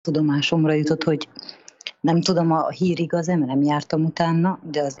tudomásomra jutott, hogy nem tudom, a hír igaz-e, mert nem jártam utána,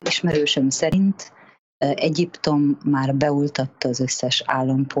 de az ismerősöm szerint Egyiptom már beoltatta az összes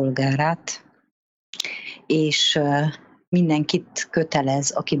állampolgárát, és mindenkit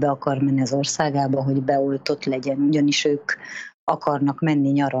kötelez, aki be akar menni az országába, hogy beoltott legyen, ugyanis ők akarnak menni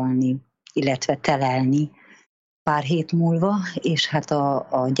nyaralni, illetve telelni pár hét múlva, és hát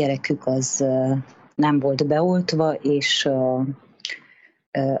a gyerekük az nem volt beoltva, és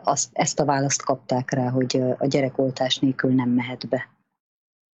ezt a választ kapták rá, hogy a gyerekoltás nélkül nem mehet be.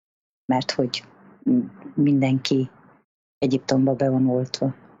 Mert hogy mindenki Egyiptomba be van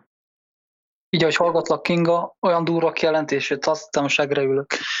oltva. Így, ahogy hallgatlak, Kinga, olyan durva kijelentését, azt hittem, segre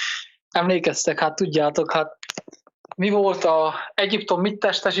ülök. Emlékeztek, hát tudjátok, hát mi volt Egyiptom, mit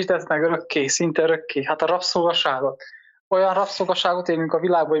testesített meg örökké, szinte örökké? Hát a rabszolgaságot. Olyan rabszolgaságot élünk a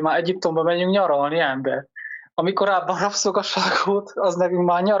világban, hogy már Egyiptomba menjünk nyaralni, ember. Ami korábban rabszolgaság volt, az nekünk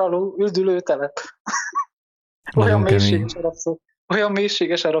már nyaraló, üldülőtelep. Olyan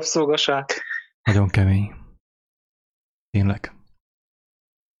mélységes a rabszolgaság. Nagyon kemény. Tényleg.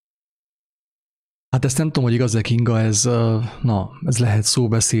 Hát ezt nem tudom, hogy igaz-e, Kinga, ez lehet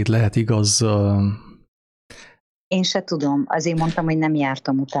szóbeszéd, lehet igaz. Én se tudom, azért mondtam, hogy nem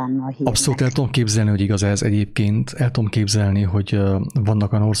jártam utána a hírnek. Abszolút el tudom képzelni, hogy igaz ez egyébként. El tudom képzelni, hogy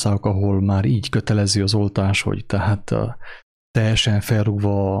vannak olyan országok, ahol már így kötelező az oltás, hogy tehát teljesen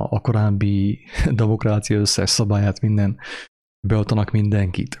felrúgva a korábbi demokrácia összes szabályát, minden, beoltanak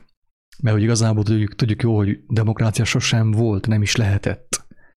mindenkit. Mert hogy igazából tudjuk jó, hogy demokrácia sosem volt, nem is lehetett.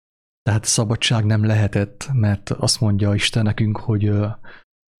 Tehát szabadság nem lehetett, mert azt mondja Isten nekünk,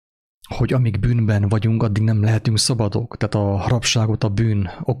 hogy amíg bűnben vagyunk, addig nem lehetünk szabadok. Tehát a rabságot a bűn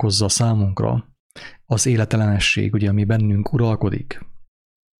okozza számunkra. Az életelenesség, ugye, ami bennünk uralkodik.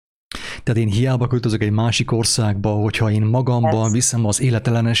 Tehát én hiába költözök egy másik országba, hogyha én magamban viszem az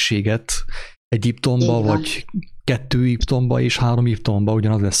életelenességet Egyiptomba, vagy 2 Egyiptomba és 3 Egyiptomba,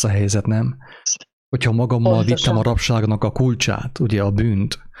 ugyanaz lesz a helyzet, nem? Hogyha magammal vittem a rabságnak a kulcsát, ugye a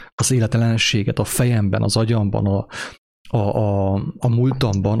bűnt, az életelenességet a fejemben, az agyamban, a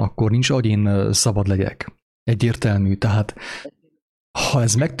múltamban, akkor nincs, hogy én szabad legyek. Egyértelmű. Tehát ha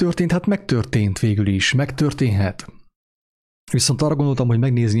ez megtörtént, hát megtörtént végül is. Megtörténhet. Viszont arra gondoltam, hogy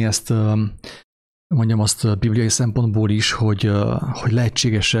megnézni ezt, mondjam azt bibliai szempontból is, hogy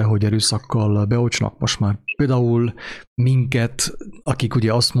lehetséges-e, hogy erőszakkal beoltsnak most már. Például minket, akik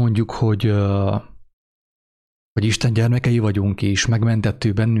ugye azt mondjuk, hogy Isten gyermekei vagyunk, és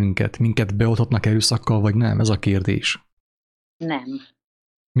megmentettő bennünket, minket beolthatnak erőszakkal, vagy nem? Ez a kérdés. Nem.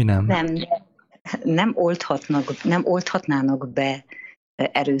 Mi nem? Nem olthatnának be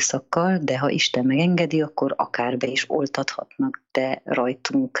erőszakkal, de ha Isten megengedi, akkor akár be is oltathatnak, de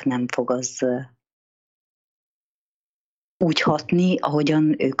rajtunk nem fog az úgy hatni,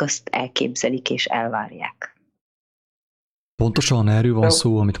 ahogyan ők azt elképzelik és elvárják. Pontosan erről van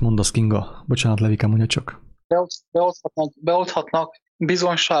szó, amit mondasz, Kinga. Bocsánat, Levike, mondja csak. Beolthatnak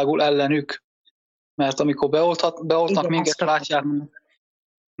bizonyságul ellenük, mert amikor beoltnak igen, minket, látják.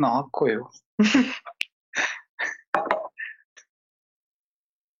 Na, akkor jó.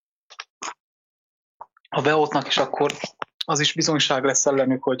 Ha beoltnak is, akkor az is bizonyság lesz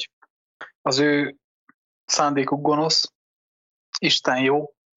ellenük, hogy az ő szándékuk gonosz, Isten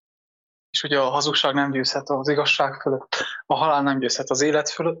jó, és ugye a hazugság nem győzhet az igazság fölött, a halál nem győzhet az élet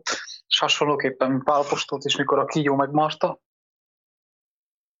fölött, és hasonlóképpen, mint Pál apostolt is, mikor a kígyó megmarta,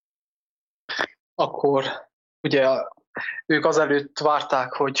 akkor ugye ők azelőtt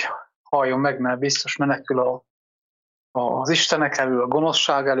várták, hogy halljon meg, mert biztos menekül az istenek elől, a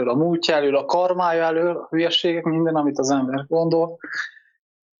gonoszság elől, a múltja elől, a karmája elől, a hülyeségek, minden, amit az ember gondol.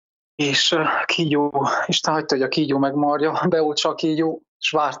 És kígyó, Isten hagyta, hogy a kígyó megmarja, beoltsa a kígyó, és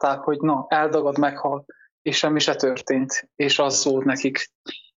várták, hogy na, eldagad, meghal, és semmi se történt. És az szólt nekik,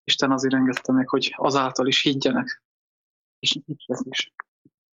 Isten azért engedte meg, hogy azáltal is higgyenek. És így lesz is.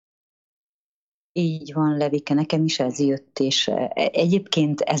 Így van, Levike, nekem is ez jött, és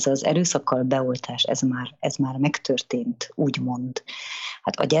egyébként ez az erőszakkal beoltás, ez már megtörtént, úgymond.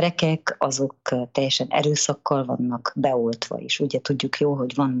 Hát a gyerekek azok teljesen erőszakkal vannak beoltva is. Ugye tudjuk jó,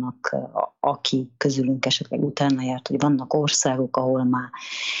 hogy vannak, aki közülünk esetleg utána járt, hogy vannak országok, ahol már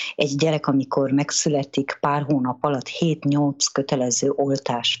egy gyerek, amikor megszületik, pár hónap alatt 7-8 kötelező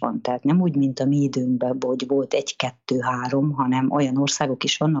oltás van. Tehát nem úgy, mint a mi időnkben, hogy volt 1-2-3, hanem olyan országok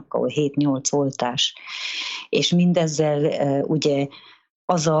is vannak, ahol 7-8 oltás. És mindezzel ugye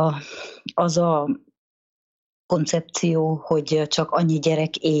az a koncepció, hogy csak annyi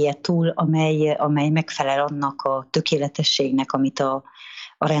gyerek élje túl, amely megfelel annak a tökéletességnek, amit a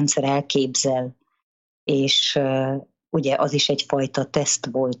rendszer elképzel. És ugye az is egyfajta teszt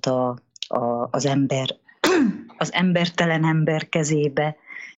volt az embertelen ember kezébe,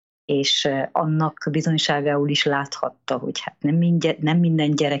 és annak bizonyságául is láthatta, hogy hát nem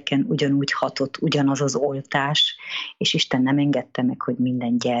minden gyereken ugyanúgy hatott ugyanaz az oltás, és Isten nem engedte meg, hogy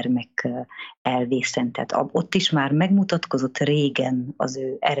minden gyermek elvészen. Tehát ott is már megmutatkozott régen az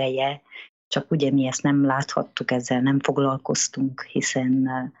ő ereje, csak ugye mi ezt nem láthattuk, ezzel nem foglalkoztunk, hiszen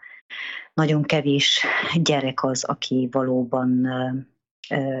nagyon kevés gyerek az, aki valóban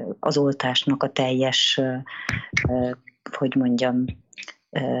az oltásnak a teljes, hogy mondjam,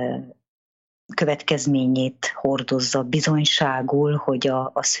 következményét hordozza bizonyságul, hogy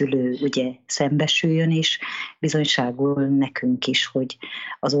a szülő ugye szembesüljön, és bizonyságul nekünk is, hogy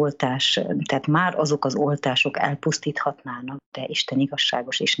az oltás, tehát már azok az oltások elpusztíthatnának, de Isten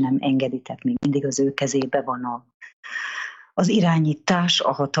igazságos és nem engedi, tehát még mindig az ő kezébe van az irányítás,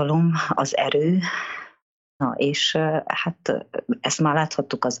 a hatalom, az erő. Na, és hát ezt már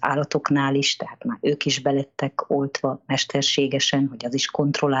láthattuk az állatoknál is, tehát már ők is belettek oltva mesterségesen, hogy az is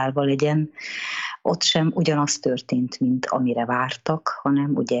kontrollálva legyen. Ott sem ugyanaz történt, mint amire vártak,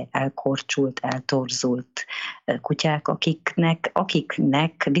 hanem ugye elkorcsult, eltorzult kutyák,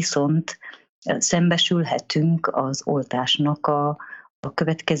 akiknek viszont szembesülhetünk az oltásnak a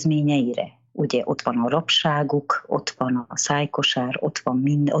következményeire. Ugye ott van a rabságuk, ott van a szájkosár, ott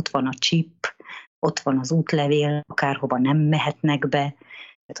van a csip, ott van az útlevél, akárhova nem mehetnek be.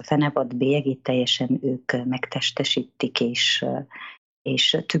 Tehát a fenevad bélyegét teljesen ők megtestesítik,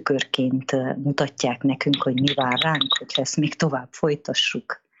 és tükörként mutatják nekünk, hogy mi vár ránk, hogyha ezt még tovább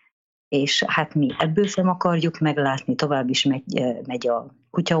folytassuk. És hát mi ebből sem akarjuk meglátni, tovább is megy a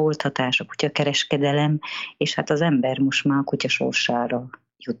kutyaolthatás, a kutyakereskedelem, és hát az ember most már a kutya sorsára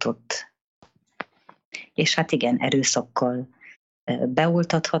jutott. És hát igen, erőszakkal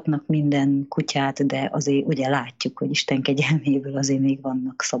beoltathatnak minden kutyát, de azért ugye látjuk, hogy Isten kegyelméből azért még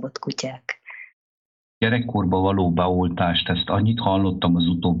vannak szabad kutyák. Gyerekkorba való beoltást, ezt annyit hallottam az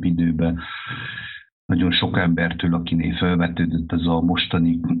utóbbi időben, nagyon sok embertől, akinél felvetődött ez a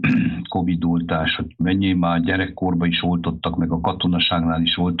mostani Covid-oltás, hogy menjél már, gyerekkorba is oltottak, meg a katonaságnál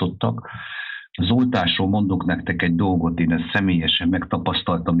is oltottak. Az oltásról mondok nektek egy dolgot, én ezt személyesen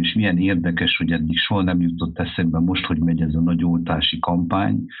megtapasztaltam, és milyen érdekes, hogy eddig soha nem jutott eszembe most, hogy megy ez a nagy oltási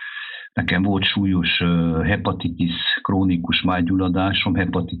kampány. Nekem volt súlyos hepatitis, krónikus májgyulladásom,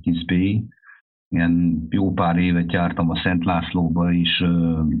 hepatitis B. Ilyen jó pár évet jártam a Szent Lászlóba, és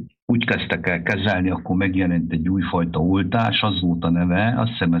úgy kezdtek el kezelni, akkor megjelent egy újfajta oltás, az volt a neve,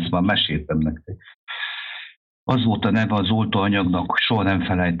 azt hiszem ezt már meséltem nektek. Az volt a neve az oltóanyagnak, soha nem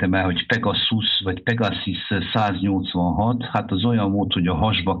felejtem el, hogy Pegasus 186, hát az olyan volt, hogy a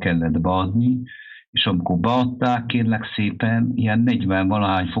hasba kellett beadni, és amikor beadták, kérlek szépen, ilyen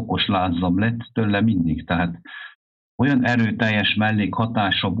 40-valahány fokos lázzam lett tőle mindig, tehát olyan erőteljes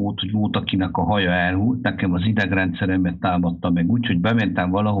mellékhatása volt, hogy volt, akinek a haja elhúlt, nekem az idegrendszeremet támadta meg úgy, hogy bementem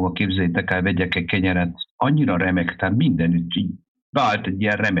valahova, képzeljétek el, vegyek egy kenyeret, annyira remegtem, mindenütt így beállt egy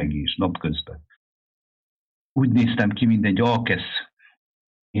ilyen remegés napközben. Úgy néztem ki, mint egy alkesz.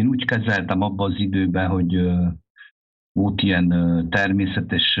 Én úgy kezeltem abban az időben, hogy volt ilyen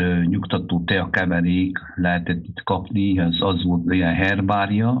természetes nyugtató teakeverék, lehetett itt kapni, az volt ilyen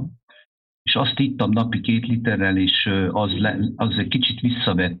herbária, és azt ittam napi 2 literrel, és az egy kicsit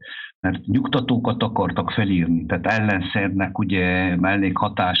visszavett, mert nyugtatókat akartak felírni, tehát ellenszernek ugye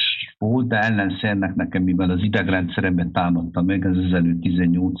mellékhatás volt, de ellenszernek nekem, mivel az idegrendszeremet támadta meg, ez ezelőtt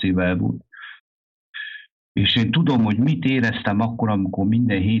 18 évvel volt. És én tudom, hogy mit éreztem akkor, amikor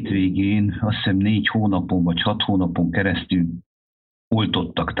minden hétvégén, azt hiszem 4 hónapon vagy 6 hónapon keresztül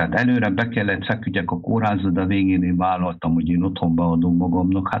oltottak. Tehát előre be kellett feküdjek a kórházba, de a végén én vállaltam, hogy én otthon beadom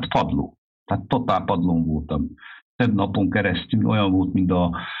magamnak. Hát padló. Tehát totál padlón voltam. Több napon keresztül olyan volt, mint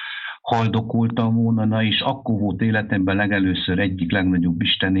a haldokoltam volna, na és akkor volt életemben legelőször egyik legnagyobb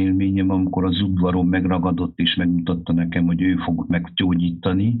istenélményem, amikor az udvaron megragadott és megmutatta nekem, hogy ő fog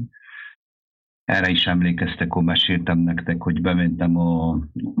meggyógyítani. Erre is emlékeztek, akkor meséltem nektek, hogy bementem a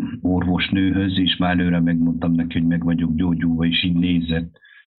orvosnőhöz, és már előre megmondtam neki, hogy meg vagyok gyógyulva, és így nézett.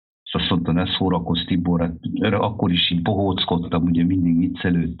 És azt mondta, ne szórakozz, Tibor, akkor is így bohóckodtam, ugye mindig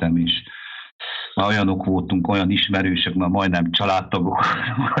viccelődtem, és már olyanok voltunk, olyan ismerősök, már majdnem családtagok,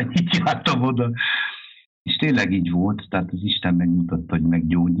 hogy így jártam oda. És tényleg így volt, tehát az Isten megmutatta, hogy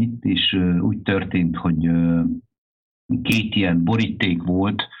meggyógyít, és úgy történt, hogy 2 ilyen boríték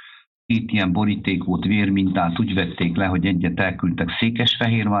volt, vérmintát úgy vették le, hogy egyet elküldtek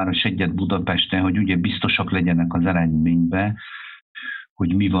Székesfehérvárra, és egyet Budapesten, hogy ugye biztosak legyenek az eredményben,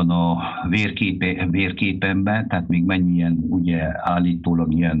 hogy mi van a vérképemben, tehát még mennyien ugye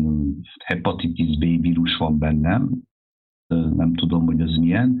állítólag ilyen hepatitis B vírus van bennem. nem tudom, hogy az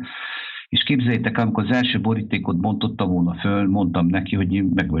milyen. És képzeljétek, amikor az első borítékot bontotta volna föl, mondtam neki, hogy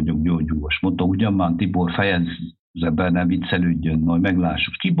én meg vagyok gyógyulós. Mondta, ugyan már Tibor, fejezze be, ne viccelődjön, majd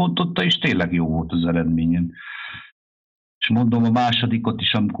meglássuk. Kibontotta, és tényleg jó volt az eredményen. És mondom a másodikot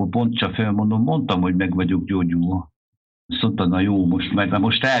is, amikor bontsa fel, mondtam, hogy meg vagyok gyógyulva. Azt mondta, na jó,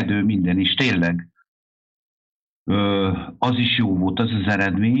 most eldől minden, és tényleg az is jó volt, az az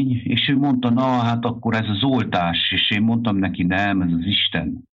eredmény, és ő mondta, na hát akkor ez az oltás, és én mondtam neki, nem, ez az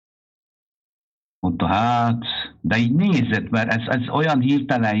Isten. Mondta, hát, de így nézett, mert ez olyan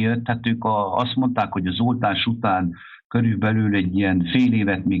hirtelen jött, hát ők azt mondták, hogy az oltás után körülbelül egy ilyen fél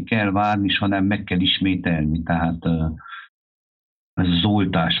évet még kell várni, hanem meg kell ismételni, tehát ez az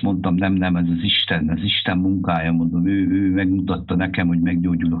oltás, mondtam, nem, ez az Isten munkája, mondom, ő megmutatta nekem, hogy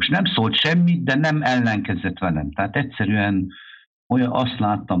meggyógyulok. És nem szólt semmit, de nem ellenkezett velem. Tehát egyszerűen azt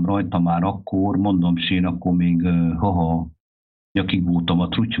láttam rajta már akkor, mondom, és én akkor még nyakig voltam a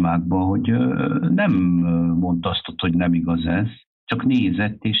trutymákban, hogy nem mondta azt, hogy nem igaz ez, csak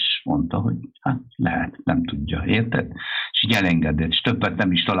nézett, és mondta, hogy hát lehet, nem tudja, érted? És így elengedett, és többet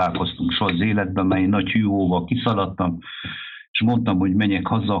nem is találkoztunk soha az életben, mert én nagy hűhóval kiszaladtam, és mondtam, hogy menjek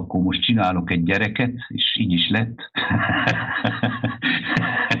haza, akkor most csinálok egy gyereket, és így is lett.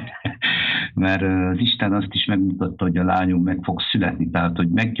 Mert az Isten azt is megmutatta, hogy a lányom meg fog születni, tehát hogy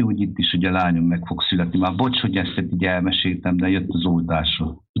meggyógyít is, hogy a lányom meg fog születni. Már bocs, hogy ezt így elmeséltem, de jött az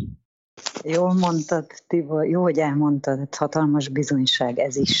oltásról. Jól mondtad, Tibor, jó, hogy elmondtad, hatalmas bizonyság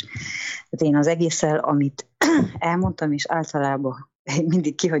ez is. Hát én az egésszel, amit elmondtam, és általában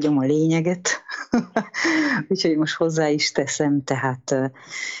mindig kihagyom a lényeget, úgyhogy most hozzá is teszem, tehát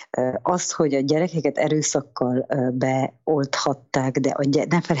azt, hogy a gyerekeket erőszakkal beolthatták, de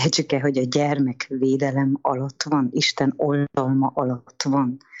ne felejtsük el, hogy a gyermekvédelem alatt van, Isten oltalma alatt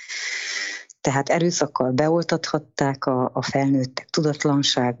van. Tehát beoltathatták a felnőttek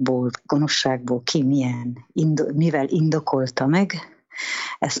tudatlanságból, gonoszságból, ki mivel indokolta meg,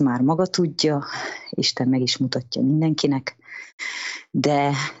 ezt már maga tudja, Isten meg is mutatja mindenkinek,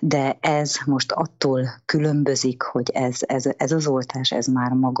 de ez most attól különbözik, hogy ez az oltás, ez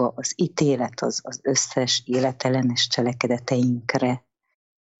már maga az ítélet az összes életellenes cselekedeteinkre.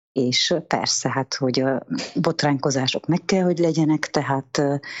 És persze, hát, hogy a botránkozások meg kell, hogy legyenek, tehát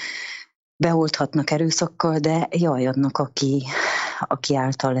beolthatnak erőszakkal, de jaj annak, aki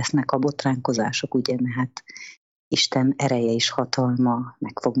által lesznek a botránkozások, ugye, mert hát Isten ereje és hatalma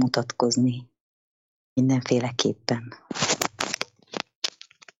meg fog mutatkozni mindenféleképpen.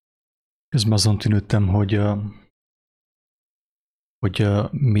 Közben azon tűnődtem, hogy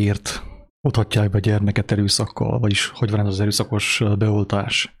miért olthatják be a gyermeket erőszakkal, vagyis hogy van ez az erőszakos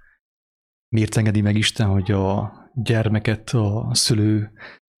beoltás. Miért engedi meg Isten, hogy a gyermeket a szülő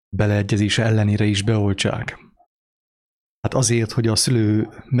beleegyezése ellenére is beoltsák? Hát azért, hogy a szülő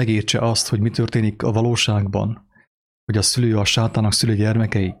megértse azt, hogy mi történik a valóságban, hogy a szülő a sátának szülő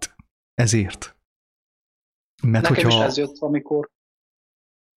gyermekeit. Ezért. Mert nekem is ez jött,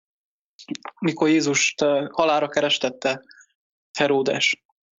 mikor Jézust halálra kerestette Heródes.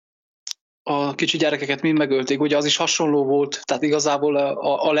 A kicsi gyerekeket mind megölték, ugye az is hasonló volt, tehát igazából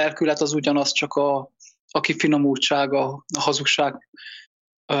a lelkület az ugyanaz, csak a kifinomultság, a hazugság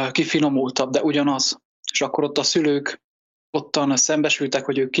kifinomultabb, de ugyanaz. És akkor ott a szülők ottan szembesültek,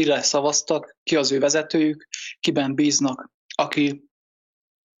 hogy ők kire szavaztak, ki az ő vezetőjük, kiben bíznak, aki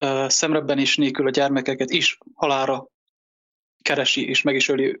szemrebbenés nélkül a gyermekeket is halálra keresi, és meg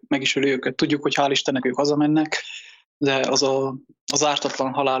is öli őket. Tudjuk, hogy hál' Istennek ők hazamennek, de az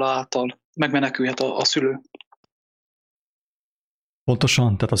ártatlan halála által megmenekülhet a szülő.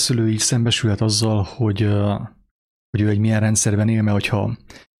 Pontosan, tehát a szülő így szembesülhet azzal, hogy ő egy milyen rendszerben él, mert hogyha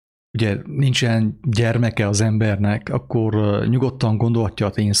ugye nincsen gyermeke az embernek, akkor nyugodtan gondolhatja,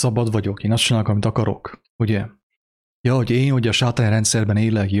 hogy én szabad vagyok, én azt csinálok, amit akarok, ugye? Ja, hogy én ugye a sátáni rendszerben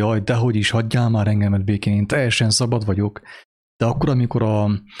élek, jaj, dehogy is, hagyjál már engemet békén, én teljesen szabad vagyok. De akkor, amikor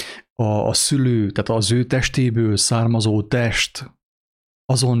a szülő, tehát az ő testéből származó test,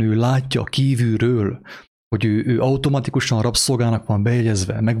 azon ő látja kívülről, hogy ő automatikusan rabszolgának van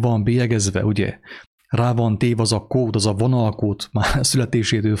bejegyezve, meg van bélyegezve, ugye? Rá van téve az a kód, az a vonalkód már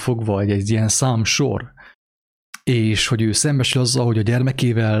születésétől fogva egy ilyen számsor, és hogy ő szembesül azzal, hogy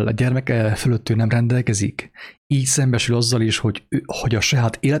a gyermeke fölött ő nem rendelkezik, így szembesül azzal is, hogy a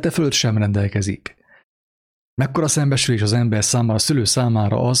saját élete fölött sem rendelkezik. Mekkora szembesülés az ember számára, a szülő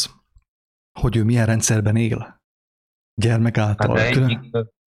számára az, hogy ő milyen rendszerben él gyermek által.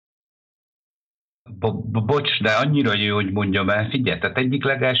 Bocs, de annyira jó, hogy mondjam el, figyelj, tehát egyik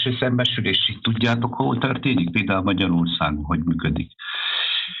legelső szembesülés, tudjátok, hol történik? Például Magyarországon, hogy működik.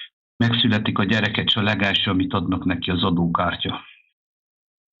 megszületik a gyereket, és a legelső, amit adnak neki, az adókártya.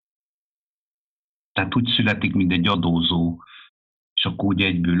 Tehát úgy születik, mint egy adózó, és akkor ugye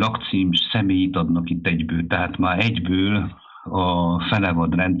egyből lakcím, személyt adnak itt egyből. Tehát már egyből a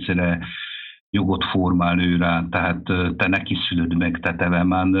fenevad rendszere jogot formál ő rá, tehát te neki szülöd meg, te teve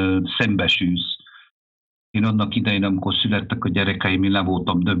már szembesülsz. Én annak idején, amikor születtek a gyerekeim, én le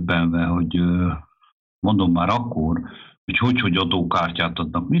voltam döbbenve, hogy mondom már akkor, hogy adókártyát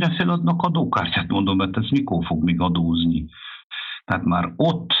adnak. Mire feladnak adókártyát, mondom, mert ez mikor fog még adózni? Tehát már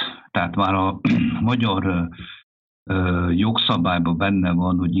ott, tehát már a magyar jogszabályban benne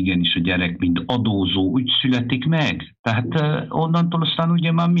van, hogy igenis a gyerek mint adózó úgy születik meg. Tehát onnantól aztán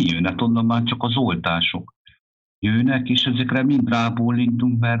ugye már mi jön? Hát onnan már csak az oltások jönnek, és ezekre mind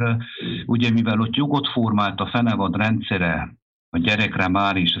rábólintunk, mert ugye mivel ott jogot formált a fenevad rendszere a gyerekre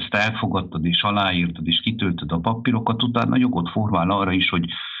már, és ezt elfogadtad, és aláírtad, és kitöltöd a papírokat, utána jogot formál arra is,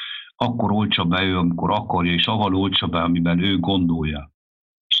 hogy akkor oltsa be ő, amikor akarja, és avval oltsa be, amiben ő gondolja.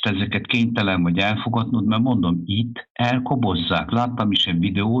 És te ezeket kénytelen vagy elfogadnod, mert mondom, itt elkobozzák. Láttam is egy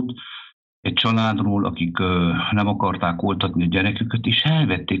videót egy családról, akik nem akarták oltatni a gyereküket, és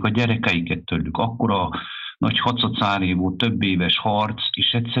elvették a gyerekeiket tőlük. Akkora nagy hacacáré volt, több éves harc,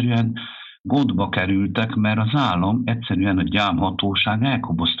 és egyszerűen gondba kerültek, mert az állam, egyszerűen a gyámhatóság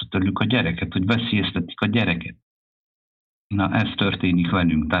elkobozta tőlük a gyereket, hogy veszélyeztetik a gyereket. Na, ez történik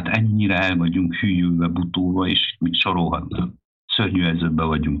velünk, tehát ennyire el vagyunk hűlve, butulva, és mit sorolhatnám. Szörnyű helyzetben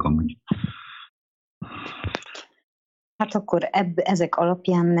vagyunk amúgy. Hát akkor ezek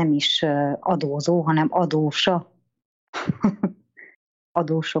alapján nem is adózó, hanem adósa.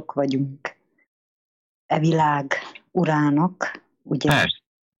 Adósok vagyunk. E világ urának, ugye,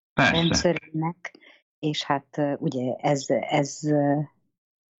 persze. rendszerének, és hát ugye ez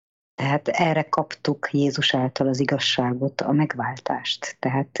tehát erre kaptuk Jézus által az igazságot, a megváltást.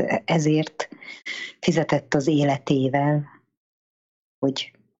 Tehát ezért fizetett az életével,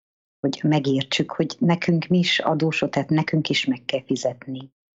 hogy megértsük, hogy nekünk mi is adósok, tehát nekünk is meg kell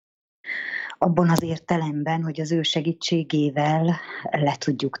fizetni. Abban az értelemben, hogy az ő segítségével le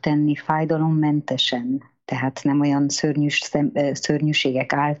tudjuk tenni fájdalommentesen, tehát nem olyan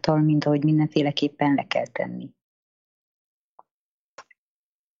szörnyűségek által, mint ahogy mindenféleképpen le kell tenni.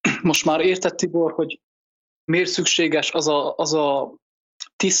 Most már érted, Tibor, hogy miért szükséges az a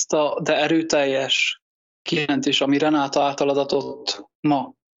tiszta, de erőteljes kijelentés, ami Renáta által adatott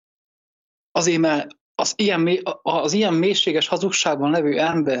ma. Azért, mert az ilyen mélységes hazugságban levő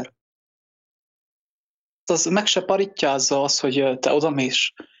ember, az meg se parittyázza azt, hogy te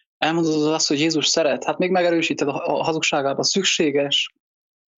odamész, elmondod azt, hogy Jézus szeret, hát még megerősíted a hazugságában. Szükséges,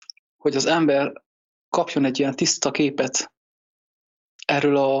 hogy az ember kapjon egy ilyen tiszta képet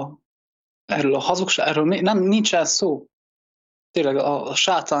erről a hazugság, erről nincsen szó. Tényleg a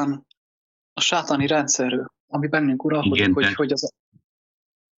sátáni rendszerről, ami bennünk uralkodik, hogy az...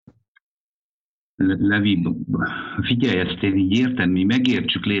 Levi, figyelj, ezt én így értem, mi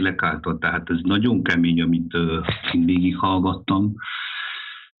megértsük lélek által, tehát ez nagyon kemény, amit én végighallgattam.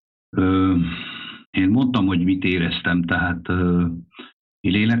 Én mondtam, hogy mit éreztem, tehát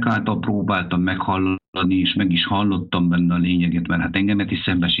én lélek által próbáltam meghallani, és meg is hallottam benne a lényeget, mert hát engemet is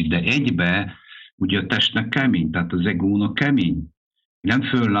szembesít, de egybe ugye a testnek kemény, tehát az egónak kemény. Nem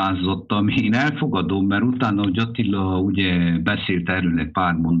föllázadtam, én elfogadom, mert utána, hogy Attila ugye beszélt erről egy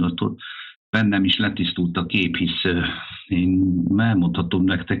pár mondatot, bennem is letisztult a kép, hisz én elmondhatom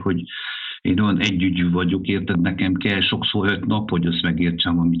nektek, hogy én olyan együgyű vagyok, érted, nekem kell sokszor 5 nap, hogy azt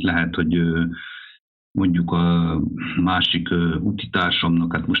megértsem, amit lehet, hogy mondjuk a másik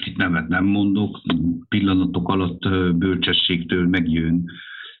utitársamnak, hát most itt nevet nem mondok, pillanatok alatt bölcsességtől megjön.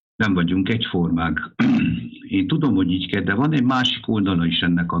 Nem vagyunk egyformák. Én tudom, hogy így kell, de van egy másik oldala is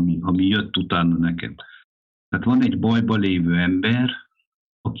ennek, ami jött utána nekem. Tehát van egy bajba lévő ember,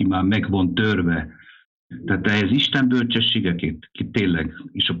 aki már meg van törve. Tehát ehhez Isten bölcsességeket tényleg.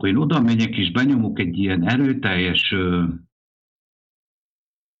 És akkor én oda megyek, és benyomok egy ilyen erőteljes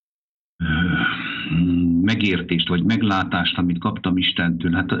megértést, vagy meglátást, amit kaptam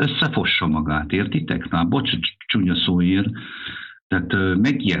Istentől. Hát összefossa magát, értitek? Na, bocs, csúnya szóért. Tehát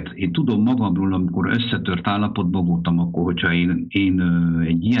megijed. Én tudom magamról, amikor összetört állapotban voltam, akkor, hogyha én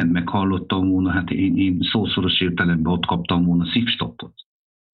egy ilyen meghallottam volna, hát én szószoros értelemben ott kaptam volna szívstoppot.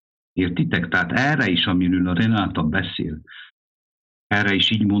 Értitek? Tehát erre is, amiről a Renáta beszél, erre is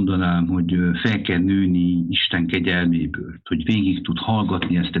így mondanám, hogy fel kell nőni Isten kegyelméből, hogy végig tud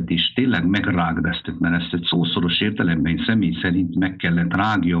hallgatni ezt, és tényleg megrágd ezt, mert ezt egy szószoros értelemben én személy szerint meg kellett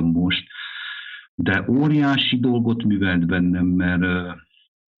rágjam most, de óriási dolgot művelt bennem, mert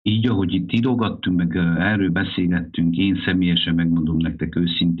így, ahogy itt írogattunk, meg erről beszélgettünk, én személyesen megmondom nektek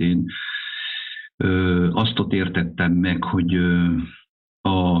őszintén, azt ott értettem meg, hogy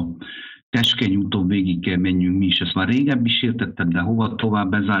a keskeny úton végig kell menjünk mi is. Ezt már régebb is értettem, de hova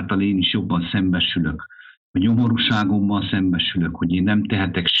tovább ezáltal én is jobban szembesülök. A nyomorúságommal szembesülök, hogy én nem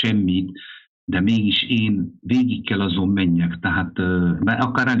tehetek semmit, de mégis én végig kell azon menjek. Tehát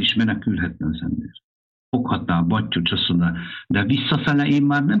akár el is menekülhetne az ember. Foghatná a battyot, azt mondaná, de visszafele én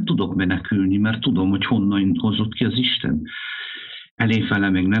már nem tudok menekülni, mert tudom, hogy honnan hozott ki az Isten. Eléfele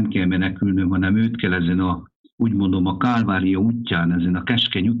meg nem kell menekülnöm, hanem őt kell ezen úgy mondom, a Kálvária útján, ezen a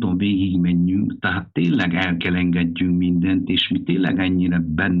keskeny úton végigmenjünk, tehát tényleg el kell engedjünk mindent, és mi tényleg ennyire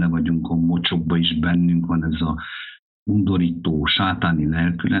benne vagyunk a mocsokba, és bennünk van ez a undorító, sátáni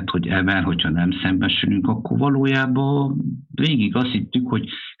lelkület, hogy evel, hogyha nem szembesülünk, akkor valójában végig azt hittük, hogy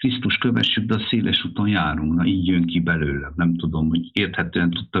Krisztus kövessük, de a széles úton járunk. Na, így jön ki belőle. Nem tudom, hogy érthetően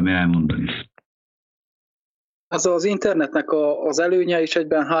tudtam elmondani. Az internetnek az előnye és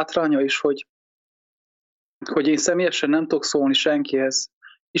egyben hátránya is, hogy én személyesen nem tudok szólni senkihez.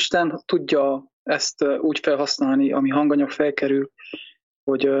 Isten tudja ezt úgy felhasználni, ami hanganyag felkerül,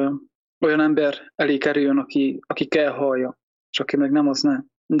 hogy olyan ember elé kerüljön, aki kell hallja, és aki meg nem, az nem.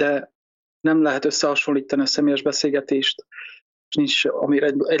 De nem lehet összehasonlítani a személyes beszélgetést, és nincs,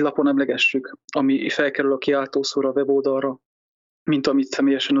 amire egy lapon emlegessük, ami felkerül a kiáltószóra, a weboldalra, mint amit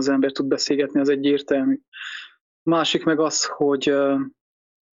személyesen az ember tud beszélgetni, az egyértelmű. Másik meg az, hogy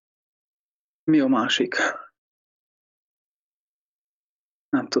mi a másik?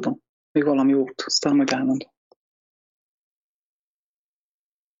 Nem tudom. Még valami volt, aztán meg elmondom.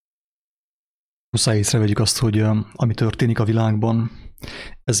 Muszáj észrevegyük azt, hogy ami történik a világban,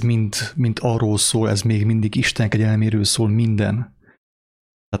 ez mind arról szól, ez még mindig Isten kegyelméről szól minden.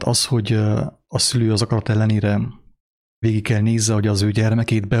 Tehát az, hogy a szülő az akarat ellenére végig kell nézze, hogy az ő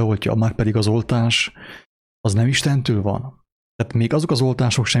gyermekét beoltja, már pedig az oltás, az nem Istentől van. Tehát még azok az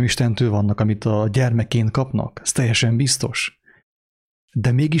oltások sem Istentől vannak, amit a gyermekként kapnak, ez teljesen biztos.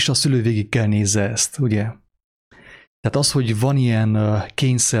 De mégis a szülő végig kell nézze ezt, ugye? Tehát az, hogy van ilyen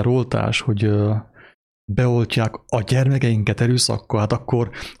kényszeroltás, hogy beoltják a gyermekeinket erőszakkal, hát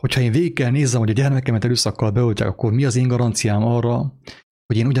akkor, hogyha én végig kell nézzem, hogy a gyermekemet erőszakkal beoltják, akkor mi az én garanciám arra,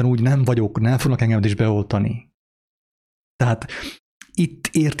 hogy én ugyanúgy nem vagyok, nem fognak engem is beoltani. Tehát itt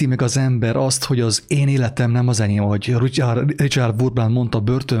érti meg az ember azt, hogy az én életem nem az enyém, ahogy Richard Burban mondta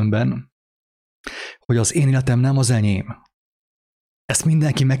börtönben, hogy az én életem nem az enyém. Ezt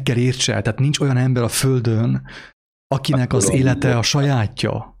mindenki meg kell értse, tehát nincs olyan ember a földön, akinek az élete a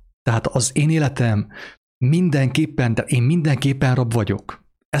sajátja. Tehát az én életem mindenképpen, de én mindenképpen rab vagyok.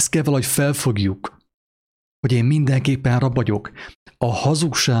 Ezt kell valahogy felfogjuk, hogy én mindenképpen rab vagyok. A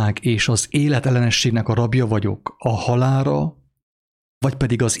hazugság és az életellenességnek a rabja vagyok a halálra, vagy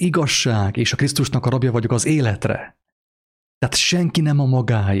pedig az igazság és a Krisztusnak a rabja vagyok az életre. Tehát senki nem a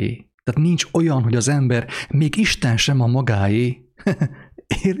magáé. Tehát nincs olyan, hogy az ember, még Isten sem a magáé.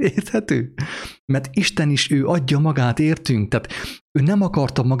 Érthető? Mert Isten is, ő adja magát, értünk. Tehát ő nem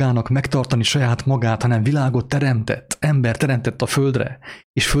akarta magának megtartani saját magát, hanem világot teremtett, ember teremtett a földre,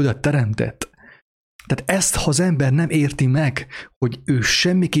 és földet teremtett. Tehát ezt, ha az ember nem érti meg, hogy ő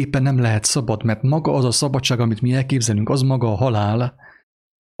semmiképpen nem lehet szabad, mert maga az a szabadság, amit mi elképzelünk, az maga a halál,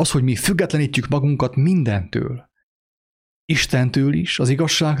 az, hogy mi függetlenítjük magunkat mindentől. Istentől is, az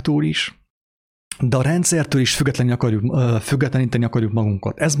igazságtól is, de a rendszertől is függetleníteni akarjuk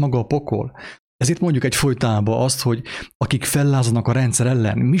magunkat. Ez maga a pokol. Ezért mondjuk egyfolytában azt, hogy akik fellázanak a rendszer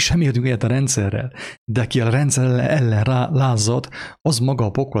ellen, mi sem értünk egyet a rendszerrel, de aki a rendszer ellen lázad, az maga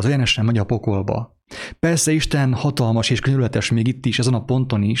a pokol, az egyenesen megy a pokolba. Persze Isten hatalmas és könyörületes még itt is, ezen a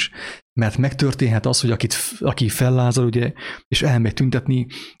ponton is, mert megtörténhet az, hogy aki fellázad, ugye, és elmegy tüntetni,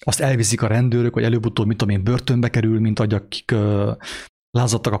 azt elviszik a rendőrök, vagy előbb-utóbb, mit tudom én, börtönbe kerül, mint akik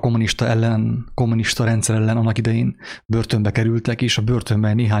lázadtak a kommunista rendszer ellen annak idején, börtönbe kerültek, és a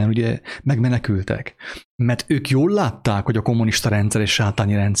börtönben néhányan ugye megmenekültek. Mert ők jól látták, hogy a kommunista rendszer és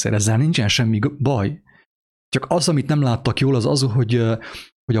sátáni rendszer, ezzel nincsen semmi baj. Csak az, amit nem láttak jól, az,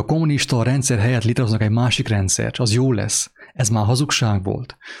 hogy a kommunista rendszer helyett létrehoznak egy másik rendszert, az jó lesz. Ez már hazugság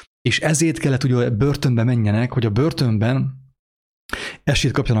volt. És ezért kellett ugye börtönbe menjenek, hogy a börtönben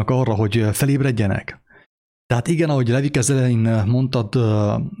esélyt kapjanak arra, hogy felébredjenek. Tehát igen, ahogy Levike az elején mondtad,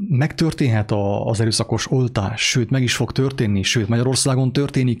 megtörténhet az erőszakos oltás, sőt meg is fog történni, sőt Magyarországon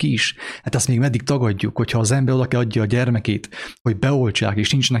történik is. Hát ezt még meddig tagadjuk, hogyha az ember oda adja a gyermekét, hogy beoltsák,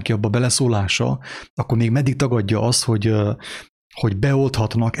 és nincs neki abba beleszólása, akkor még meddig tagadja azt, hogy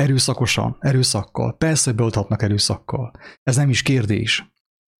beolthatnak erőszakkal. Persze, hogy beolthatnak erőszakkal. Ez nem is kérdés.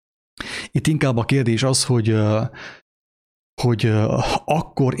 Itt inkább a kérdés az, hogy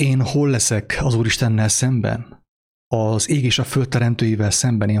akkor én hol leszek az Úristennel szemben? Az ég és a föld teremtőivel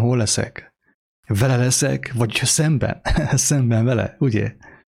szemben én hol leszek? Vele leszek, vagy szemben? Szemben vele, ugye?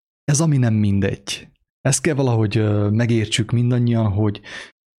 Ez ami nem mindegy. Ezt kell valahogy megértsük mindannyian,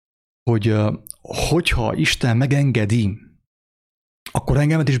 hogyha Isten megengedi, akkor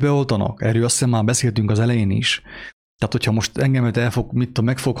engemet is beoltanak. Erről azt hiszem már beszéltünk az elején is. Tehát, hogyha most engemet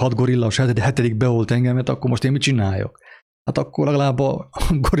megfog 6 gorilla, és 7. beolt engemet, akkor most én mit csináljak? Hát akkor legalább a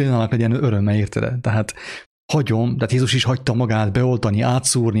gorillának legyen öröme, érted? Tehát hagyom, tehát Jézus is hagyta magát beoltani,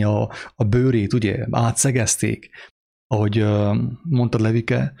 átszúrni a bőrét, ugye, átszegezték. Ahogy mondtad,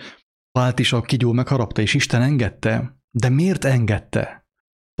 Levike, Pált is a kígyó megharapta, és Isten engedte. De miért engedte?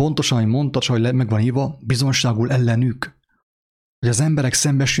 Pontosan, hogy mondtad, hogy meg van írva, bizonságul ellenük. Hogy az emberek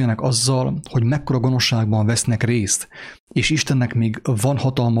szembesüljenek azzal, hogy mekkora gonoszságban vesznek részt, és Istennek még van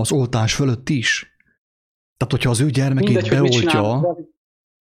hatalma az oltás fölött is. Tehát, hogyha az ő gyermekét beoltja,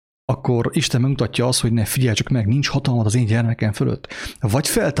 akkor Isten megmutatja azt, hogy ne figyelj csak meg, nincs hatalmad az én gyermekem fölött. Vagy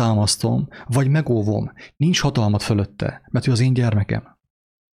feltámasztom, vagy megóvom. Nincs hatalmad fölötte, mert ő az én gyermekem.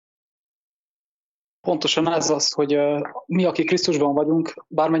 Pontosan ez az, hogy mi, akik Krisztusban vagyunk,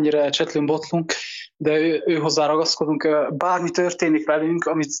 bármennyire csetlünk, botlunk, de ő hozzá ragaszkodunk, bármi történik velünk,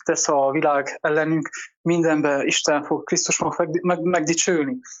 amit tesz a világ ellenünk, mindenben Isten fog, Krisztus fog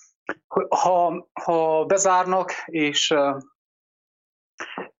megdicsőlni. Ha bezárnak, és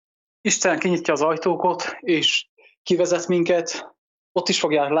Isten kinyitja az ajtókat, és kivezet minket, ott is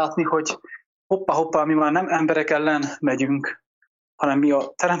fogják látni, hogy hoppá, mi már nem emberek ellen megyünk, hanem mi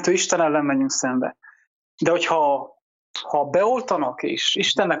a Teremtő Isten ellen megyünk szembe. De hogyha beoltanak, és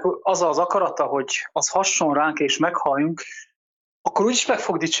Istennek az az akarata, hogy az hasson ránk, és meghalljunk, akkor úgyis meg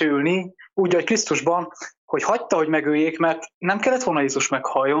fog dicsőülni, úgy, hogy Krisztusban, hogy hagyta, hogy megöljék, mert nem kellett volna Jézus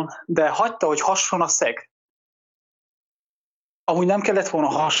meghalljon, de hagyta, hogy hasson a szeg. Amúgy nem kellett volna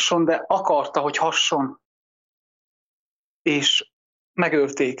hasson, de akarta, hogy hasson. És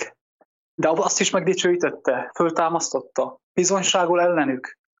megölték. De azt is megdicsőítette, föltámasztotta. Bizonyságol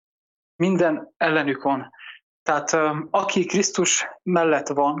ellenük. Minden ellenük van. Tehát aki Krisztus mellett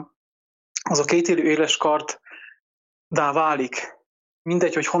van, az a kétélű éles karddá válik.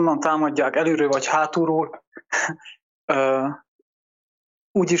 Mindegy, hogy honnan támadják, előről vagy hátulról,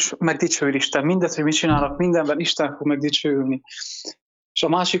 úgyis megdicsőül Isten. Mindegy, hogy mit csinálnak, mindenben Isten fog megdicsőülni. És a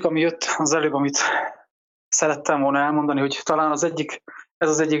másik, ami jött az előbb, amit szerettem volna elmondani, hogy talán ez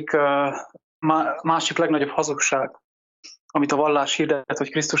az egyik másik legnagyobb hazugság, amit a vallás hirdet, hogy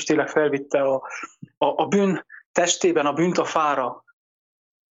Krisztus tényleg felvitte a bűn testében, a bűnt a fára.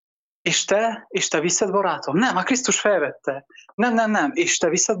 És te viszed, barátom? Nem, a Krisztus felvette. Nem, és te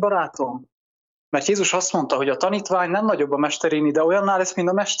viszed, barátom? Mert Jézus azt mondta, hogy a tanítvány nem nagyobb a mesteréni, de olyanná lesz, mint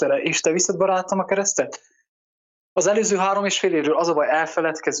a mestere, és te viszed, barátom, a keresztet? Az előző 3,5 évről az a baj,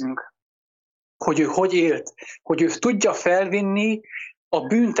 elfeledkezünk, hogy ő hogy élt, hogy ő tudja felvinni a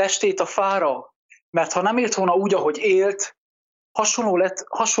bűn testét a fára. Mert ha nem élt volna úgy, ahogy élt,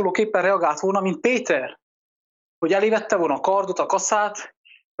 hasonlóképpen reagált volna, mint Péter, hogy elévette volna a kardot, a kaszát,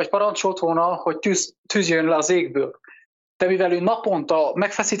 vagy parancsolt volna, hogy tűz jön le az égből. De mivel ő naponta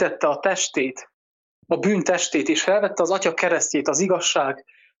megfeszítette a testét, a bűn testét, és felvette az Atya keresztjét, az igazság,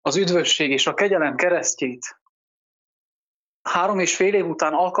 az üdvösség és a kegyelem keresztjét, 3,5 év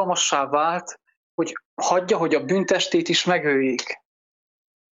után alkalmassá vált, hogy hagyja, hogy a bűntestét is megöljék.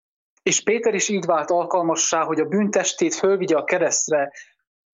 És Péter is így vált alkalmassá, hogy a bűntestét fölvigye a keresztre,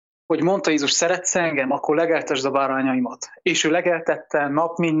 hogy mondta Jézus, szeretsz engem, akkor legeltesd a bárányaimat. És ő legeltette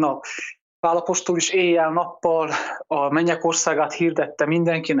nap, mint nap. Pál apostol is éjjel-nappal a mennyek országát hirdette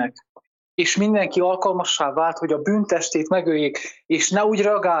mindenkinek. És mindenki alkalmassá vált, hogy a bűntestét megöljék, és ne úgy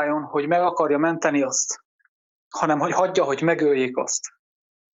reagáljon, hogy meg akarja menteni azt, hanem hogy hagyja, hogy megöljék azt.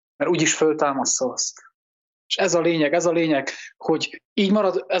 Mert úgyis föltámaszza azt. És ez a lényeg, hogy így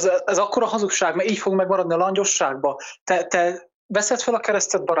marad, ez akkora hazugság, mert így fog megmaradni a langyosságba. Te veszed fel a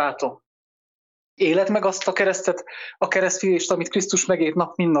keresztet, barátom. Éled meg azt a keresztet, a keresztfülést, amit Krisztus megért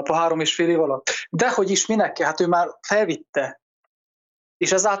nap, mint nap, a 3,5 év alatt. Dehogy is, minek? Hát ő már felvitte.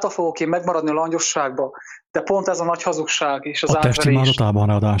 És ezáltal fogok én megmaradni a langyosságba. De pont ez a nagy hazugság és az átverés. A testi imádatában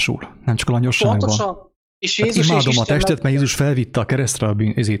ráadásul, nem csak a langyosságban. Pontosan. És Jézus hát imádom a testet, mert Jézus felvitte a keresztre a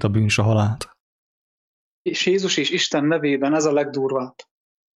bűnös a halált. És Jézus és Isten nevében, ez a legdurvább.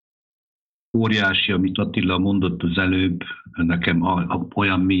 Óriási, amit Attila mondott az előbb, nekem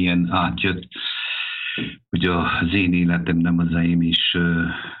olyan mélyen átjött, hogy az én életem nem az enyém is,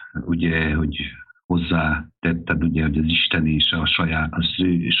 ugye, hogy hozzátetted, ugye, hogy az Isten és az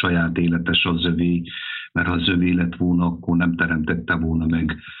ő saját életes az övé, mert ha az övé lett volna, akkor nem teremtette volna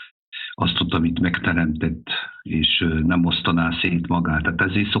meg azt, amit megteremtett, és nem osztaná szét magát. Tehát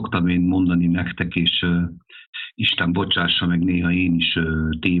ezért szoktam én mondani nektek, és Isten bocsássa meg, néha én is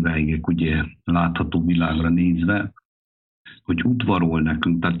tévejgek, ugye, látható világra nézve, hogy udvarol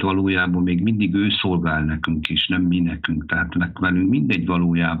nekünk, tehát valójában még mindig ő szolgál nekünk, és nem mi nekünk. Tehát velünk mindegy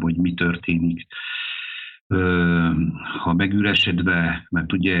valójában, hogy mi történik. Ha megüresedve,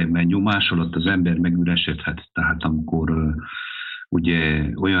 mert nyomás alatt az ember megüresedhet, tehát amikor ugye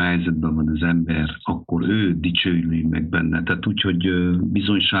olyan helyzetben van az ember, akkor ő dicsőül meg benne. Tehát úgyhogy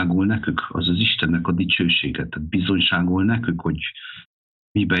bizonyságol nekünk, az Istennek a dicsősége. Tehát bizonyságol nekünk, hogy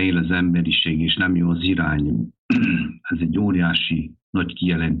miben él az emberiség, és nem jó az irány. Ez egy óriási nagy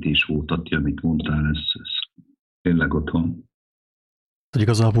kijelentés volt, Atti, amit mondtál, ez tényleg ott van. Hogy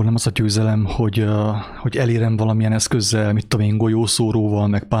igazából nem az a győzelem, hogy elérem valamilyen eszközzel, mit tudom én, golyószóróval,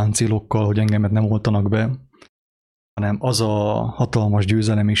 meg páncélokkal, hogy engemet nem oltanak be, hanem az a hatalmas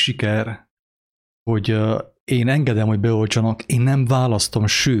győzelem és siker, hogy én engedem, hogy beoltsanak, én nem választom,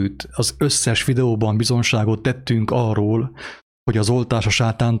 sőt, az összes videóban bizonságot tettünk arról, hogy az oltás a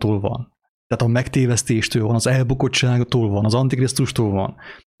sátántól van. Tehát a megtévesztéstől van, az elbukottságtól van, az antikrisztustól van.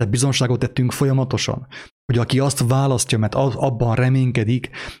 Tehát bizonságot tettünk folyamatosan, hogy aki azt választja, mert abban reménykedik,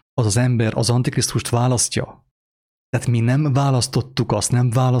 az az ember az antikrisztust választja. Tehát mi nem választottuk azt, nem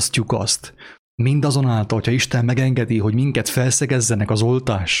választjuk azt. Mindazonáltal, hogyha Isten megengedi, hogy minket felszegezzenek az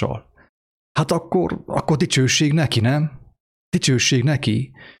oltással, hát akkor dicsőség neki, nem? Dicsőség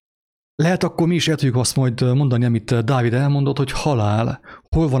neki. Lehet akkor mi is el tudjuk azt majd mondani, amit Dávid elmondott, hogy halál,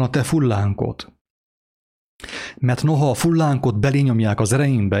 hol van a te fullánkod? Mert noha a fullánkot belényomják az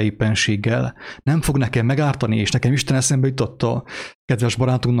ereimbe éppenséggel, nem fog nekem megártani, és nekem Isten eszembe jutotta kedves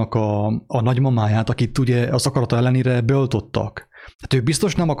barátunknak a nagymamáját, akit ugye az akarata ellenére beoltottak. Hát ő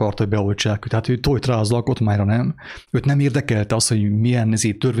biztos nem akart, hogy beoltsák, tehát ő tojt rá az alkotmányra, nem? Őt nem érdekelte az, hogy milyen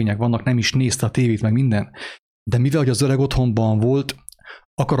törvények vannak, nem is nézte a tévét, meg minden. De mivel, hogy az öreg otthonban volt,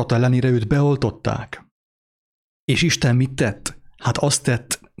 akarata ellenére őt beoltották. És Isten mit tett? Hát azt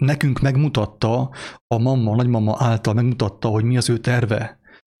tett, nekünk megmutatta, a nagymama által megmutatta, hogy mi az ő terve.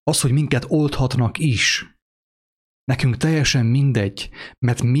 Az, hogy minket olthatnak is. Nekünk teljesen mindegy,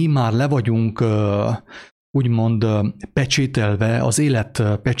 mert mi már le vagyunk úgymond pecsételve az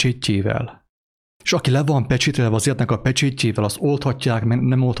élet pecsétjével. És aki le van pecsételve az életnek a pecsétjével, azt olthatják,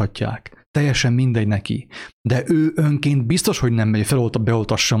 nem olthatják. Teljesen mindegy neki. De ő önként biztos, hogy nem megy fel,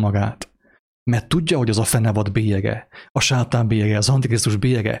 beoltassa magát. Mert tudja, hogy az a fenevad bélyege, a sátán bélyege, az antikrisztus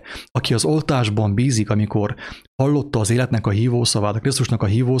bélyege, aki az oltásban bízik, amikor hallotta az életnek a hívószavát, a Krisztusnak a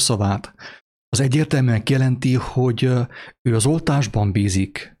hívószavát, az egyértelműen kijelenti, hogy ő az oltásban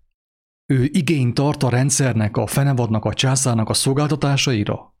bízik. Ő igényt tart a rendszernek, a fenevadnak, a császárnak a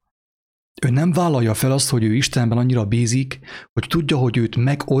szolgáltatásaira. Ő nem vállalja fel azt, hogy ő Istenben annyira bízik, hogy tudja, hogy őt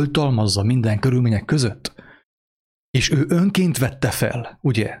megoltalmazza minden körülmények között. És ő önként vette fel,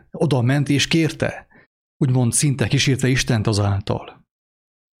 ugye? Oda ment és kérte. Úgymond szinte kísérte Istent azáltal.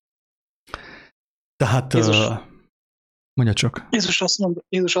 Tehát, mondja csak.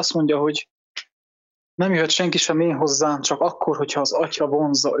 Jézus azt mondja, hogy nem jöhet senki sem én hozzám, csak akkor, hogyha az Atya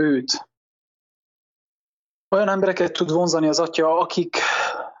vonzza őt. Olyan embereket tud vonzani az Atya, akik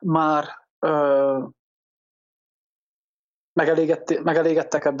már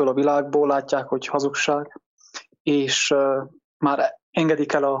megelégedtek ebből a világból, látják, hogy hazugság, és már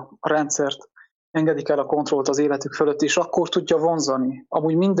engedik el a rendszert, engedik el a kontrollt az életük fölött, és akkor tudja vonzani.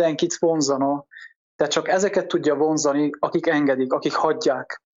 Amúgy mindenkit vonzana, de csak ezeket tudja vonzani, akik engedik, akik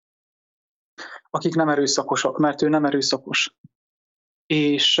hagyják, akik nem erőszakosak, mert ő nem erőszakos.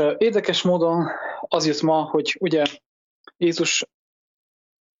 És érdekes módon az jött ma, hogy ugye Jézus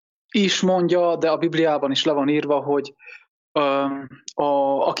is mondja, de a Bibliában is le van írva, hogy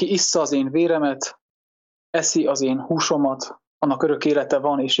aki issza az én véremet, eszi az én húsomat, annak örök élete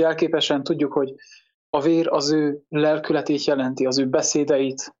van, és jelképesen tudjuk, hogy a vér az ő lelkületét jelenti, az ő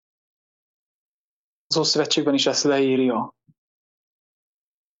beszédeit. Az Ószövetségben is ezt leírja.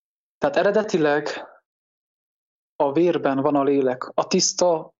 Tehát eredetileg a vérben van a lélek, a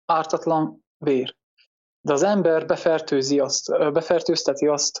tiszta, ártatlan vér. De az ember befertőzteti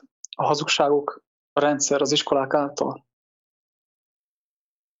azt a hazugságok, a rendszer, az iskolák által.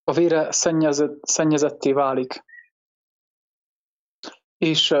 A vére szennyezetté válik.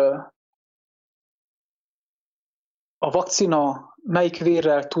 És a vakcina melyik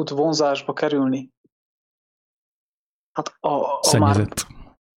vérrel tud vonzásba kerülni? Hát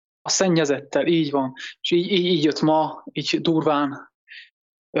a szennyezettel, így van. És így jött ma, így durván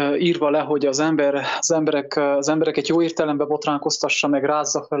írva le, hogy az embereket jó értelemben botránkoztassa, meg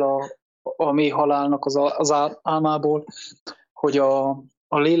rázza fel a mély halálnak az álmából, hogy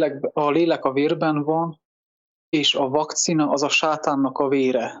a lélek a vérben van, és a vakcina az a sátánnak a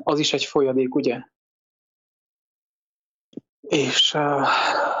vére. Az is egy folyadék, ugye? És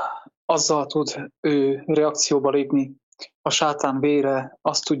azzal tud ő reakcióba lépni. A sátán vére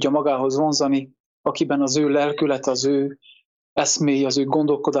azt tudja magához vonzani, akiben az ő lelkület, az ő eszmély, az ő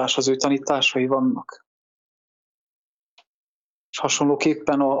gondolkodás, az ő tanításai vannak. És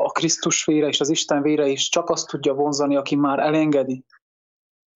hasonlóképpen a Krisztus vére és az Isten vére is csak azt tudja vonzani, aki már elengedi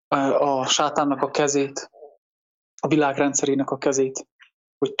a sátánnak a kezét, a világrendszerének a kezét,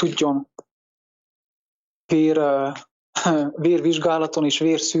 hogy tudjon vérvizsgálaton és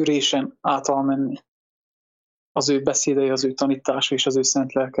vérszűrésen által menni. Az ő beszédei, az ő tanítása és az ő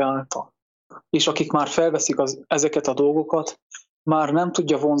szent lelke által. És akik már felveszik ezeket a dolgokat, már nem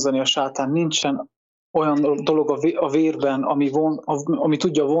tudja vonzani a sátán, nincsen olyan dolog a vérben, ami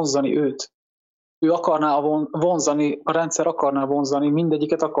tudja vonzani őt. Ő akarná vonzani, a rendszer akarná vonzani,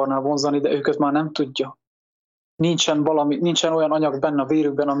 mindegyiket akarná vonzani, de őket már nem tudja. Nincsen olyan anyag benne a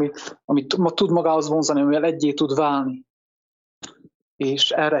vérükben, ami tud magához vonzani, amivel egyé tud válni.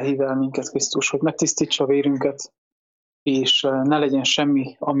 És erre hív el minket Krisztus, hogy megtisztítsa a vérünket, és ne legyen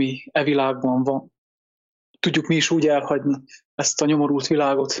semmi, ami e világban van. Tudjuk mi is úgy elhagyni ezt a nyomorult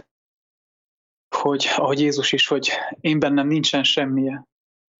világot, hogy ahogy Jézus is, hogy én bennem nincsen semmije,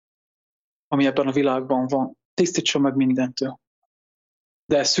 ami ebben a világban van. Tisztítsa meg mindentől.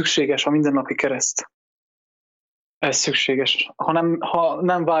 De ez szükséges a mindennapi kereszt. Ez szükséges. Ha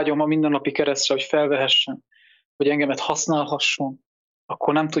nem vágyom a mindennapi keresztre, hogy felvehessen, hogy engemet használhasson,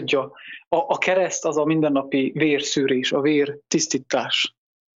 akkor nem tudja. A kereszt az a mindennapi vérszűrés, a vértisztítás.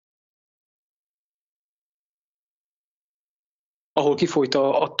 Ahol kifolyt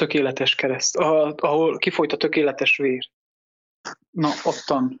a tökéletes kereszt, ahol kifolyt a tökéletes vér. Na,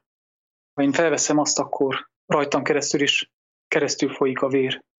 ottan, ha én felveszem azt, akkor rajtam keresztül is keresztül folyik a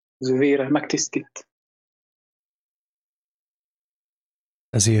vér. Az ő vére megtisztít.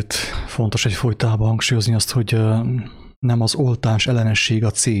 Ezért fontos egyfolytában hangsúlyozni azt, hogy nem az oltás ellenesség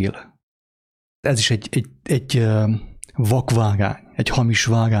a cél. Ez is egy vakvágány, egy hamis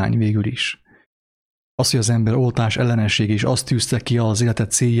vágány végül is. Az, hogy az ember oltás ellenesség, és azt tűzte ki az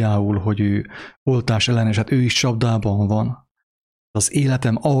életet céljául, hogy ő oltás ellenes, hát ő is csapdában van. Az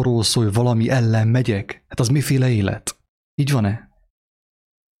életem arról szól, hogy valami ellen megyek. Hát az miféle élet? Így van-e?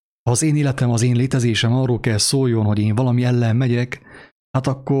 Ha az én életem, az én létezésem arról kell szóljon, hogy én valami ellen megyek, hát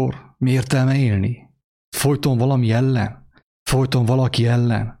akkor mi értelme élni? Folyton valami ellen? Folyton valaki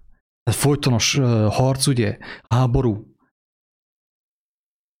ellen? Ez folytonos harc, ugye? Háború?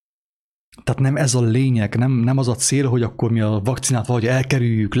 Tehát nem ez a lényeg, nem az a cél, hogy akkor mi a vakcinát valahogy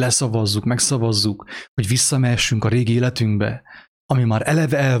elkerüljük, leszavazzuk, megszavazzuk, hogy visszamehessünk a régi életünkbe, ami már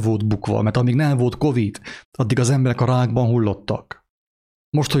eleve el volt bukva, mert amíg nem volt Covid, addig az emberek a rákban hullottak.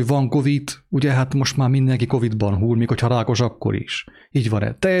 Most, hogy van Covid, ugye hát most már mindenki Covidban hull, még hogyha rákos akkor is. Így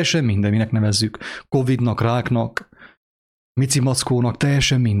van-e? Teljesen minden, minek nevezzük. Covidnak, ráknak, micimackónak,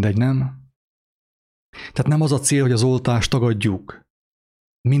 teljesen mindegy, nem? Tehát nem az a cél, hogy az oltást tagadjuk.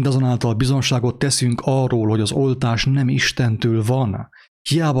 Mindazonáltal bizonságot teszünk arról, hogy az oltás nem Istentől van.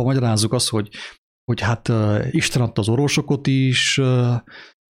 Hiába magyarázzuk azt, hogy hát Isten adta az orvosokot is,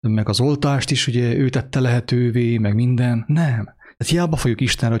 meg az oltást is, ugye ő tette lehetővé, meg minden. Nem. Tehát hiába fogjuk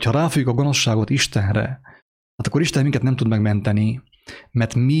Istenre, hogyha ráfogjuk a gonoszságot Istenre, hát akkor Isten minket nem tud megmenteni,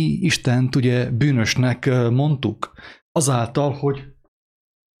 mert mi Istent ugye bűnösnek mondtuk, azáltal, hogy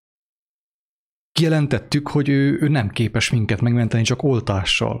kijelentettük, hogy ő nem képes minket megmenteni csak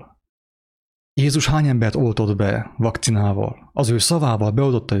oltással. Jézus hány embert oltott be vakcinával? Az ő szavával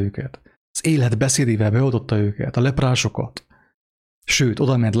beoltotta őket. Az élet beszédével beoltotta őket, a leprásokat. Sőt,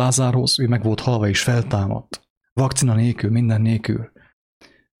 oda ment Lázárhoz, ő meg volt halva és feltámadt. Vakcina nélkül, minden nélkül.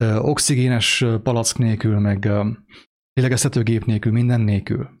 Oxigénes palack nélkül, meg lélegeztetőgép nélkül, minden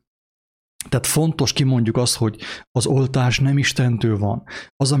nélkül. Tehát fontos kimondjuk azt, hogy az oltás nem Istentől van.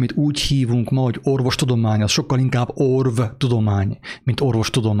 Az, amit úgy hívunk ma, hogy orvostudomány, az sokkal inkább orvtudomány, mint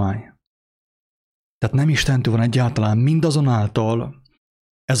orvostudomány. Tehát nem Istentől van egyáltalán. Mindazonáltal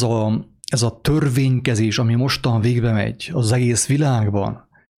ez a törvénykezés, ami mostan végbe megy az egész világban,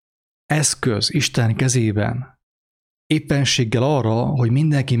 eszköz Isten kezében, éppenséggel arra, hogy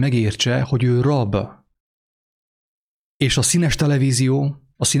mindenki megértse, hogy ő rab. És a színes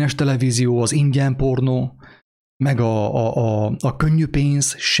televízió, az ingyen pornó, meg a könnyű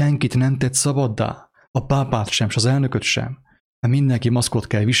pénz senkit nem tett szabaddá. A pápát sem, és az elnököt sem. Mert mindenki maszkot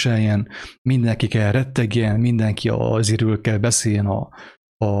kell viseljen, mindenki kell rettegjen, mindenki azért kell beszéljen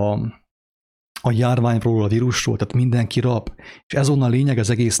a járványról, a vírusról, tehát mindenki rab. És ez onnan a lényeg az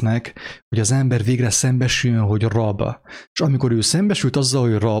egésznek, hogy az ember végre szembesüljön, hogy rab. És amikor ő szembesült azzal,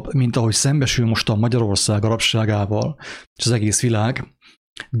 hogy rab, mint ahogy szembesül most a Magyarország a rabságával, és az egész világ,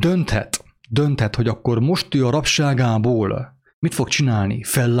 dönthet, hogy akkor most ő a rabságából mit fog csinálni?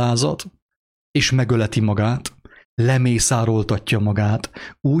 Fellázad, és megöleti magát, lemészároltatja magát,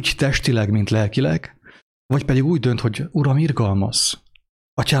 úgy testileg, mint lelkileg, vagy pedig úgy dönt, hogy Uram, irgalmaz,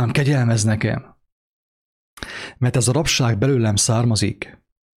 Atyám, kegyelmezz nekem, mert ez a rabság belőlem származik.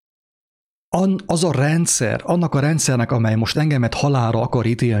 Az a rendszer, annak a rendszernek, amely most engemet halálra akar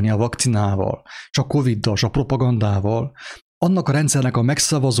ítélni a vakcinával, és a Coviddal, és a propagandával, annak a rendszernek a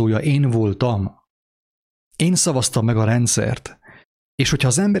megszavazója én voltam. Én szavaztam meg a rendszert. És hogyha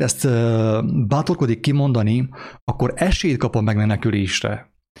az ember ezt bátorkodik kimondani, akkor esélyt kap a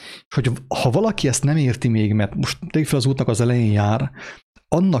megmenekülésre. És hogy ha valaki ezt nem érti még, mert most tegyük fel az útnak az elején jár,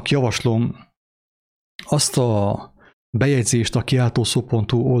 annak javaslom azt a bejegyzést a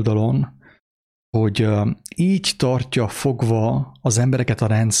kiáltószó.hu oldalon, hogy így tartja fogva az embereket a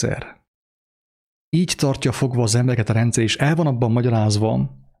rendszer. Így tartja fogva az embereket a rendszer, és el van abban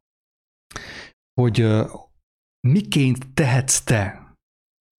magyarázva, hogy miként tehetsz te,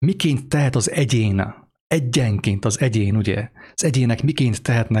 miként tehet az egyén, egyenként az egyén, ugye? Az egyének miként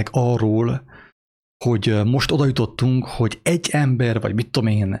tehetnek arról, hogy most oda jutottunk, hogy egy ember, vagy mit tudom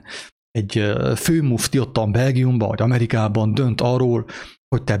én, egy főmufti ottan Belgiumban, vagy Amerikában dönt arról,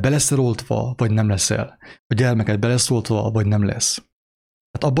 hogy te be leszel oltva, vagy nem leszel. A gyermeked be lesz oltva, vagy nem lesz.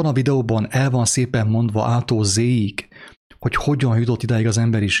 Hát abban a videóban el van szépen mondva A-tól Z-ig, hogy hogyan jutott idáig az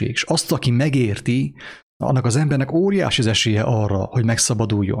emberiség. És azt, aki megérti, annak az embernek óriási az esélye arra, hogy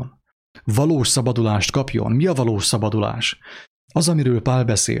megszabaduljon. Valós szabadulást kapjon. Mi a valós szabadulás? Az, amiről Pál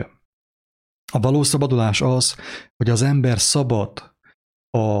beszél. A valós szabadulás az, hogy az ember szabad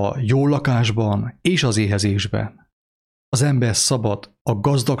a jó lakásban és az éhezésben. Az ember szabad a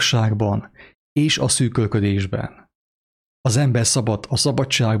gazdagságban és a szűkölködésben. Az ember szabad a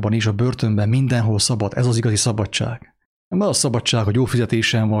szabadságban és a börtönben, mindenhol szabad. Ez az igazi szabadság. Nem az a szabadság, hogy jó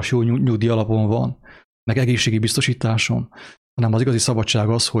fizetésen van, jó nyugdíj alapon van, meg egészségi biztosításon, hanem az igazi szabadság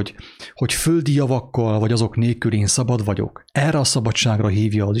az, hogy földi javakkal vagy azok nélkül én szabad vagyok. Erre a szabadságra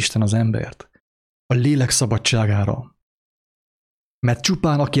hívja az Isten az embert. A lélek szabadságára. Mert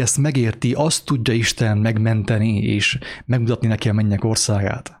csupán aki ezt megérti, azt tudja Isten megmenteni és megmutatni neki a mennyek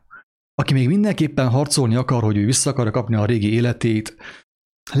országát. Aki még mindenképpen harcolni akar, hogy ő vissza akarja kapni a régi életét,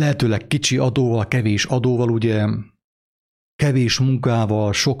 lehetőleg kicsi adóval, kevés adóval, ugye, kevés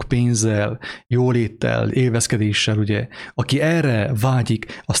munkával, sok pénzzel, jóléttel, élvezkedéssel, ugye, aki erre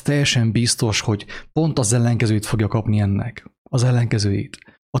vágyik, az teljesen biztos, hogy pont az ellenkezőjét fogja kapni ennek. Az ellenkezőjét.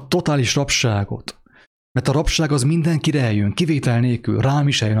 A totális rabságot. Mert a rabság az mindenkire eljön, kivétel nélkül, rám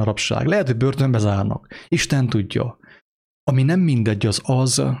is eljön a rabság. Lehet, hogy börtönbe zárnak. Isten tudja. Ami nem mindegy az,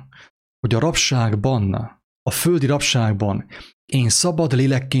 hogy a rabságban, a földi rabságban én szabad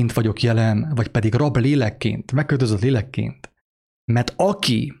lélekként vagyok jelen, vagy pedig rab lélekként, megkötözött lélekként. Mert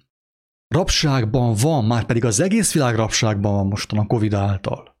aki rabságban van, már pedig az egész világ rabságban van mostan a Covid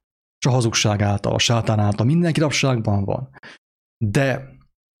által, és a hazugság által, a sátán által, mindenki rabságban van. De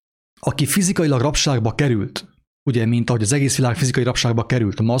aki fizikailag rabságba került, ugye, mint ahogy az egész világ fizikai rabságba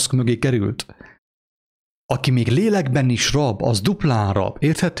került, a maszk mögé került, aki még lélekben is rab, az duplán rab,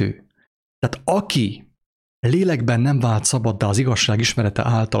 érthető? Tehát aki lélekben nem vált szabaddá az igazság ismerete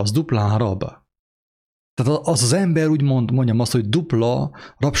által, az duplán rab. Tehát az ember úgy mondjam azt, hogy dupla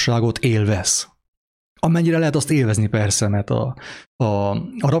rabságot élvez. Amennyire lehet azt élvezni persze, mert a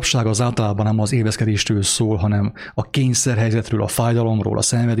rabság az általában nem az élvezkedésről szól, hanem a kényszerhelyzetről, a fájdalomról, a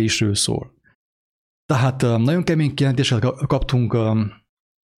szenvedésről szól. Tehát nagyon kemény kijelentéssel kaptunk a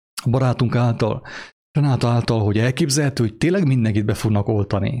barátunk által, Renáta által, hogy elképzelhető, hogy tényleg mindenkit be fognak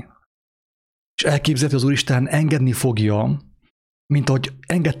oltani. És elképzelhető, hogy az Úristen engedni fogja, mint ahogy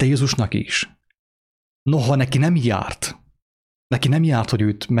engedte Jézusnak is. Noha neki nem járt, hogy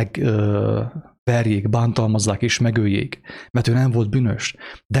őt megverjék, bántalmazzák és megöljék, mert ő nem volt bűnös,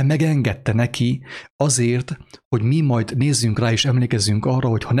 de megengedte neki azért, hogy mi majd nézzünk rá és emlékezzünk arra,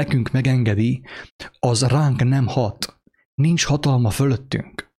 hogy ha nekünk megengedi, az ránk nem hat. Nincs hatalma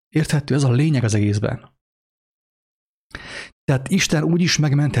fölöttünk. Érthető? Ez a lényeg az egészben. Tehát Isten úgy is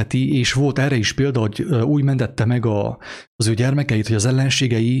megmentheti, és volt erre is példa, hogy úgy mentette meg az ő gyermekeit, hogy az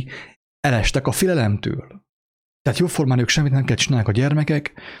ellenségei elestek a félelemtől. Tehát jóformán ők semmit nem kell csinálni a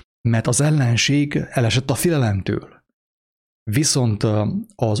gyermekek, mert az ellenség elesett a félelemtől. Viszont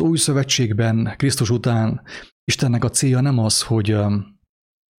az új szövetségben, Krisztus után Istennek a célja nem az, hogy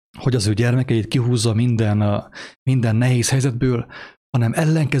az ő gyermekeit kihúzza minden nehéz helyzetből, hanem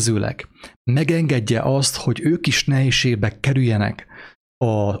ellenkezőleg megengedje azt, hogy ők is nehézségbe kerüljenek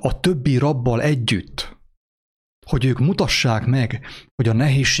a többi rabbal együtt, hogy ők mutassák meg, hogy a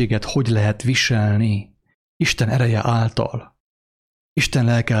nehézséget hogy lehet viselni Isten ereje által, Isten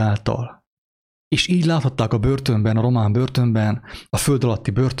lelke által. És így láthatták a börtönben, a román börtönben, a föld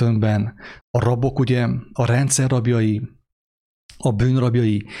alatti börtönben, a rabok, ugye, a rendszer rabjai, a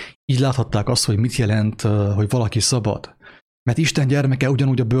bűnrabjai, így láthatták azt, hogy mit jelent, hogy valaki szabad. Mert Isten gyermeke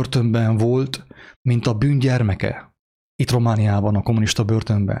ugyanúgy a börtönben volt, mint a bűn gyermeke. Itt Romániában, a kommunista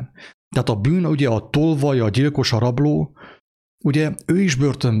börtönben. Tehát a bűn, ugye a tolvaj, a gyilkos, a rabló, ugye ő is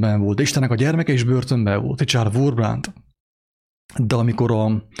börtönben volt, de Istennek a gyermeke is börtönben volt, Richard Wurbrand. De amikor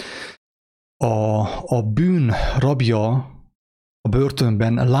a bűn rabja a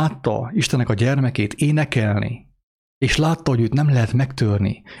börtönben látta Istennek a gyermekét énekelni, és látta, hogy őt nem lehet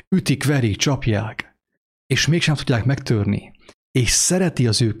megtörni, ütik, verik, csapják, és mégsem tudják megtörni, és szereti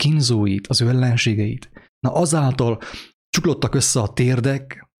az ő kínzóit, az ő ellenségeit, na azáltal csuklottak össze a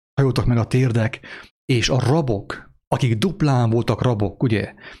térdek, hajoltak meg a térdek, és a rabok, akik duplán voltak rabok,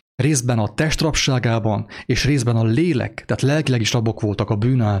 ugye, részben a testrabságában, és részben a lélek, tehát lelkileg is rabok voltak a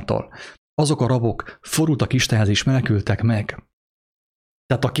bűn által, azok a rabok fordultak Istenhez és menekültek meg.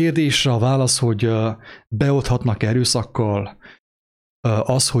 Tehát a kérdésre a válasz, hogy beolthatnak erőszakkal,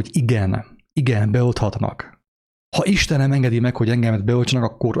 az, hogy igen, beolthatnak. Ha Isten nem engedi meg, hogy engemet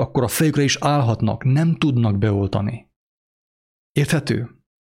beoltsanak, akkor a fejükre is állhatnak, nem tudnak beoltani. Érthető?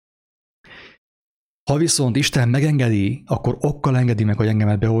 Ha viszont Isten megengedi, akkor okkal engedi meg, hogy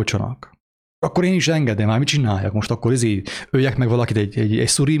engemet beoltsanak. Akkor én is engedem, már mit csináljak most, akkor öljek meg valakit egy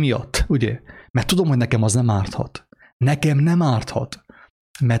szuri miatt, ugye? Mert tudom, hogy nekem az nem árthat. Nekem nem árthat,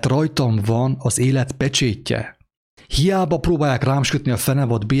 mert rajtam van az élet pecsétje. Hiába próbálják rám sütni a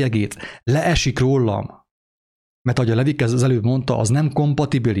fenevad bélyegét, leesik rólam. Mert ahogy a Levik az előbb mondta, az nem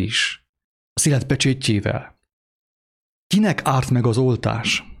kompatibilis az élet pecsétjével. Kinek árt meg az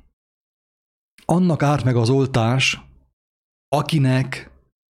oltás? Annak árt meg az oltás,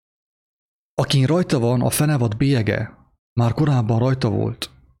 akin rajta van a fenevad bélyege, már korábban rajta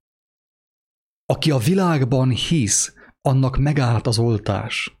volt. Aki a világban hisz, annak megárt az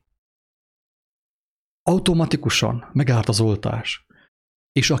oltás. Automatikusan megárt az oltás.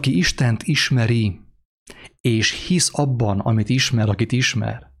 És aki Istent ismeri, és hisz abban, amit ismer, akit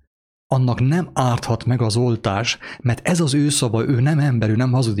ismer, annak nem árthat meg az oltás, mert ez az ő szava, ő nem ember, ő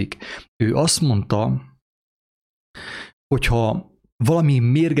nem hazudik. Ő azt mondta, hogyha valami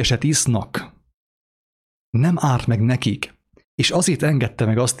mérgeset isznak, nem árt meg nekik, és azért engedte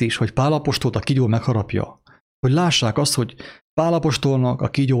meg azt is, hogy Pál apostolt a kígyó megharapja, hogy lássák azt, hogy Pál apostolnak a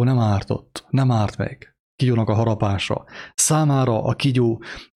kígyó nem ártott, nem árt meg kígyónak a harapása. Számára a kígyó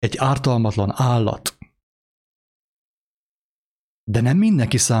egy ártalmatlan állat. De nem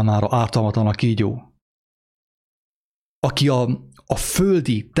mindenki számára ártalmatlan a kígyó. Aki a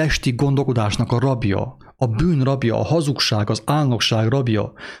földi, testi gondolkodásnak a rabja, a bűn rabja, a hazugság, az álnokság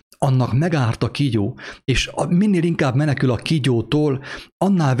rabja, annak megárt a kígyó, és minél inkább menekül a kígyótól,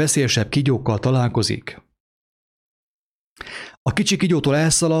 annál veszélyesebb kígyókkal találkozik. A kicsi kígyótól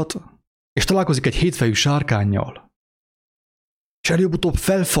elszalad, és találkozik egy hétfejű sárkánnyal. És előbb-utóbb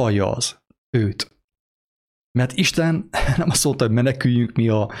felfalja az őt. Mert Isten nem azt mondta, hogy meneküljünk mi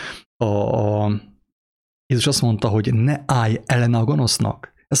Jézus azt mondta, hogy ne állj ellen a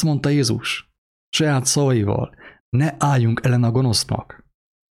gonosznak. Ezt mondta Jézus saját szavaival. Ne álljunk ellen a gonosznak,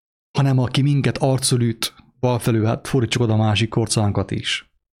 hanem aki minket arcul üt, balfelől, hát fordítsuk oda a másik orcánkat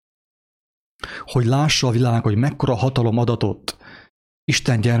is. Hogy lássa a világ, hogy mekkora hatalom adatott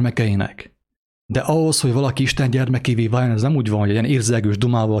Isten gyermekeinek. De ahhoz, hogy valaki Isten gyermekévé váljon, ez nem úgy van, hogy ilyen érzelgős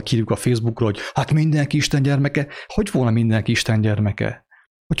dumával kírjuk a Facebookra, hogy hát mindenki Isten gyermeke. Hogy volna mindenki Isten gyermeke?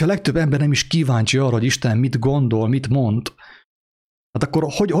 Hogyha a legtöbb ember nem is kíváncsi arra, hogy Isten mit gondol, mit mond, hát akkor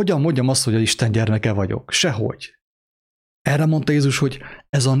hogyan mondjam azt, hogy az Isten gyermeke vagyok? Sehogy. Erre mondta Jézus, hogy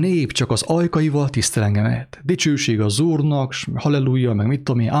ez a nép csak az ajkaival tisztel engemet. Dicsőség az Úrnak, halleluja, meg mit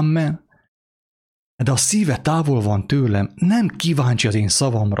tudom én, amen. De a szíve távol van tőlem, nem kíváncsi az én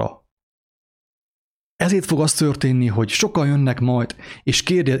szavamra. Ezért fog az történni, hogy sokan jönnek majd, és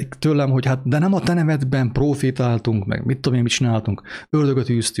kérdezik tőlem, hogy hát de nem a te nevedben profétáltunk, meg mit tudom én, mit csináltunk, ördögöt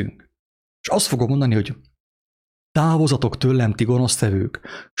űztünk. És azt fogom mondani, hogy távozatok tőlem, ti gonosztevők,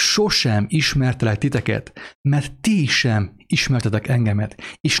 sosem ismertelek titeket, mert ti sem ismertetek engemet,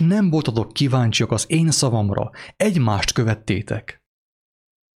 és nem voltatok kíváncsiak az én szavamra, egymást követtétek.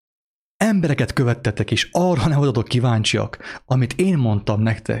 Embereket követtetek, és arra nem voltatok kíváncsiak, amit én mondtam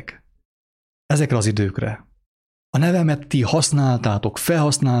nektek. Ezekre az időkre. A nevemet ti használtátok,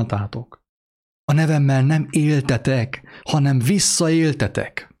 felhasználtátok. A nevemmel nem éltetek, hanem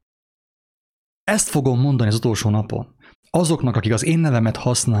visszaéltetek. Ezt fogom mondani az utolsó napon. Azoknak, akik az én nevemet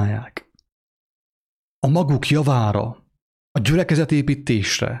használják, a maguk javára, a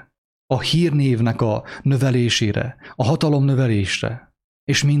gyülekezetépítésre, a hírnévnek a növelésére, a hatalom növelésre,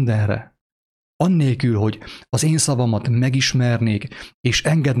 és mindenre. Annélkül, hogy az én szavamat megismernék, és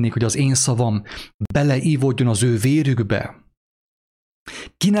engednék, hogy az én szavam beleívódjon az ő vérükbe.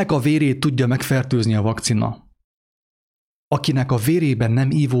 Kinek a vérét tudja megfertőzni a vakcina? Akinek a vérében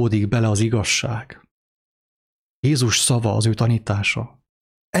nem ívódik bele az igazság. Jézus szava, az ő tanítása.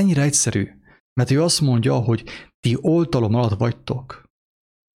 Ennyire egyszerű, mert ő azt mondja, hogy ti oltalom alatt vagytok.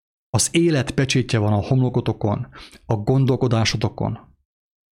 Az élet pecsétje van a homlokotokon, a gondolkodásotokon.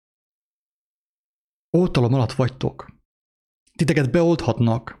 Oltalom alatt vagytok. Titeket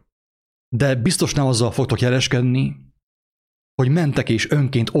beolthatnak, de biztos nem azzal fogtok jeleskedni, hogy mentek és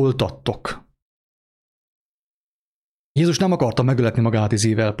önként oltattok. Jézus nem akarta megöletni magát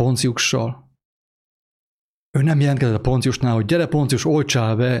izével, Ponciussal. Ő nem jelentkezett a Ponciusnál, hogy gyere Poncius,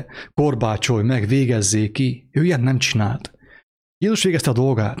 oltsál be, korbácsolj meg, végezzék ki. Ő ilyet nem csinált. Jézus végezte a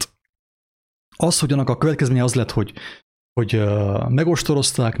dolgát. Az, hogy annak a következménye az lett, hogy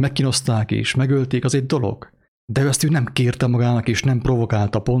megostorozták, megkínozták és megölték, az egy dolog. De ő nem kérte magának és nem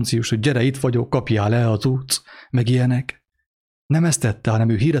provokálta Poncius, hogy gyere, itt vagyok, kapjál le az út, meg ilyenek. Nem ezt tette, hanem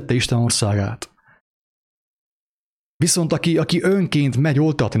ő hirdette Isten országát. Viszont aki önként megy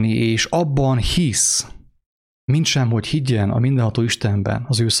oltatni, és abban hisz, mintsem, hogy higgyen a mindenható Istenben,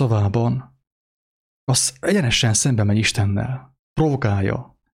 az ő szavában, az egyenesen szembe megy Istennel,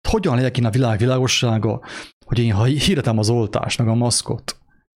 provokálja. Hogyan legyek én a világ világossága, hogy én hirdetem az oltást, meg a maszkot?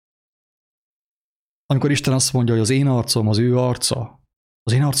 Amikor Isten azt mondja, hogy az én arcom az ő arca,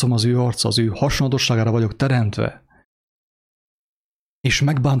 az én arcom az ő arca, az ő hasonlatosságára vagyok teremtve, és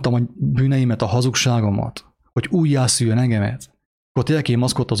megbántam a bűneimet, a hazugságomat, hogy újjászüljön engemet, akkor tegyek én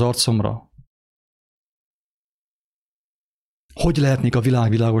maszkot az arcomra. Hogy lehetnék a világ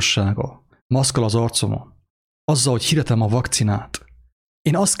világossága? Maszkkal az arcomon. Azzal, hogy hirdetem a vakcinát.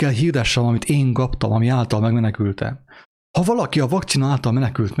 Én azt kell hirdessem, amit én kaptam, ami által megmenekültem. Ha valaki a vakcina által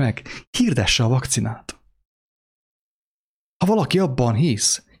menekült meg, hirdesse a vakcinát. Ha valaki abban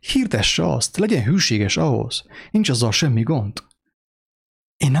hisz, hirdesse azt, legyen hűséges ahhoz. Nincs azzal semmi gond.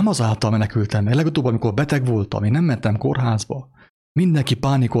 Én nem azáltal menekültem meg. Legutóbb, amikor beteg voltam, én nem mentem kórházba. Mindenki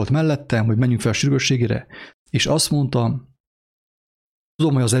pánikolt mellettem, hogy menjünk fel a sürgősségére, és azt mondtam,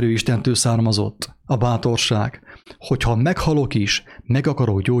 tudom, hogy az erő Istentől származott, a bátorság, hogyha meghalok is, meg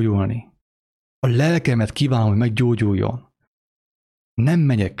akarok gyógyulni. A lelkemet kívánom, hogy meggyógyuljon. Nem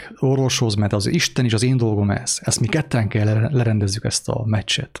megyek orvoshoz, mert az Isten is az én dolgom ez. Ezt mi ketten kell lerendezzük ezt a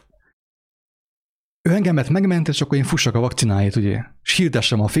meccset. Ő engemet megmentett, csak akkor én fussak a vakcináját, ugye? És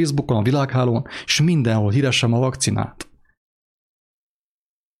hirdessem a Facebookon, a világhálón, és mindenhol hirdessem a vakcinát.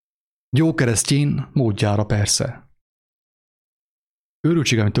 Jó keresztény módjára persze.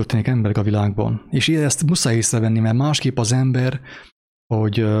 Őrültség, ami történik emberek a világban. És ezt muszáj észrevenni, mert másképp az ember,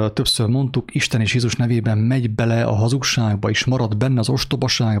 ahogy többször mondtuk, Isten és Jézus nevében megy bele a hazugságba, és marad benne az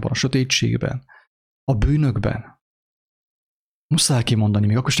ostobaságban, a sötétségben, a bűnökben. Muszáj kimondani,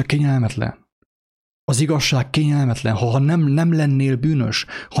 még akkor is kényelmetlen. Az igazság kényelmetlen, ha nem lennél bűnös,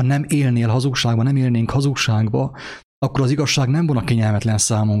 ha nem élnél hazugságba, nem élnénk hazugságba, akkor az igazság nem volna kényelmetlen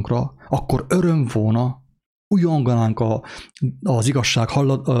számunkra, akkor öröm volna, újonganánk az igazság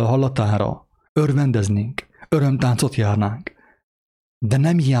hallatára, örvendeznénk, örömtáncot járnánk. De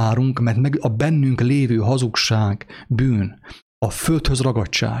nem járunk, mert meg a bennünk lévő hazugság, bűn, a földhöz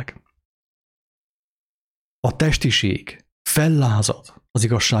ragadtság, a testiség fellázad az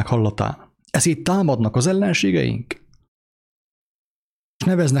igazság hallatán. Ezért támadnak az ellenségeink. És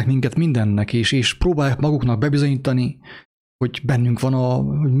neveznek minket mindennek, és próbálják maguknak bebizonyítani, hogy bennünk van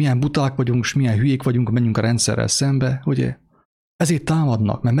hogy milyen buták vagyunk, és milyen hülyék vagyunk, menjünk a rendszerrel szembe, ugye? Ezért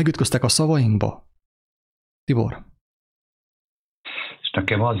támadnak, mert megütköztek a szavainkba. Tibor? És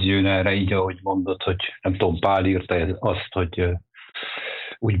nekem az jön erre így, ahogy mondod, hogy nem tudom, Pál írta azt, hogy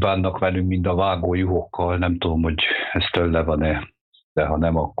úgy bánnak velünk, mint a vágó juhokkal, nem tudom, hogy ez tőle van-e, de ha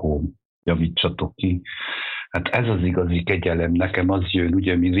nem, akkor javítsatok ki. Hát ez az igazi kegyelem, nekem az jön,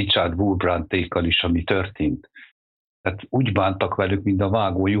 ugye, mint Richard Wurmbrandt-ékkal is, ami történt. Tehát úgy bántak velük, mint a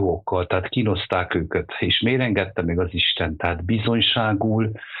vágó juhokkal, tehát kínozták őket, és miért engedte meg az Isten? Tehát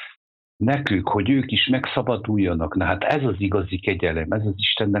bizonyságul nekük, hogy ők is megszabaduljanak. Na hát ez az igazi kegyelem, ez az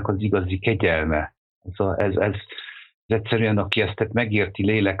Istennek az igazi kegyelme. Ez egyszerűen, aki ezt megérti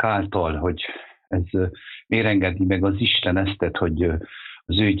lélek által, hogy ez miért engedi meg az Isten ezt, hogy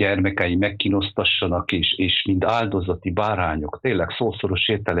az ő gyermekei megkínoztassanak, és mint áldozati bárányok, tényleg szószoros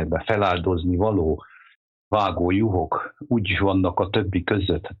értelemben feláldozni való vágó juhok úgy vannak a többi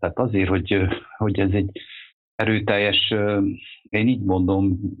között. Tehát azért, hogy ez egy erőteljes, én így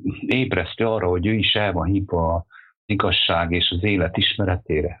mondom, ébresztő arra, hogy ő is el van hívva az igazság és az élet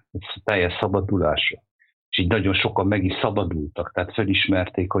ismeretére, a teljes szabadulásra. És így nagyon sokan meg is szabadultak, tehát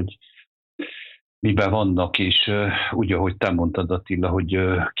felismerték, hogy miben vannak, és úgy, ahogy te mondtad, Attila, hogy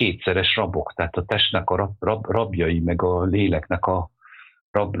kétszeres rabok, tehát a testnek a rabjai, meg a léleknek a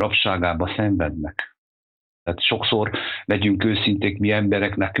rabságába szenvednek. Tehát sokszor legyünk őszinték, mi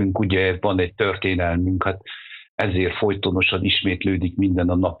emberek, nekünk ugye van egy történelmünk, hát ezért folytonosan ismétlődik minden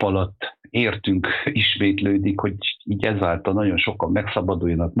a nap alatt. Értünk ismétlődik, hogy így ezáltal nagyon sokan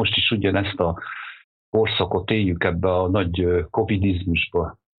megszabaduljanak. Most is ugyanezt a korszakot éljük ebbe a nagy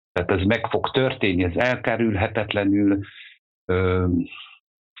covidizmusba. Tehát ez meg fog történni, ez elkerülhetetlenül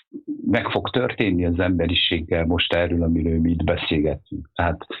meg fog történni az emberiséggel most erről, amiről mi itt beszélgetünk.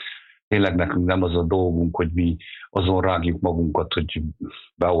 Tehát tényleg nekünk nem az a dolgunk, hogy mi azon rágjuk magunkat, hogy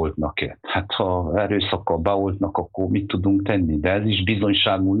beoltnak-e. Hát ha erőszakkal beoltnak, akkor mit tudunk tenni? De ez is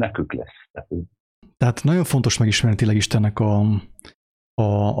bizonyságul nekük lesz. Tehát nagyon fontos megismerni tényleg Istennek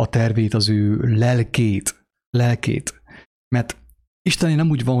a tervét, az ő lelkét. Mert Isten nem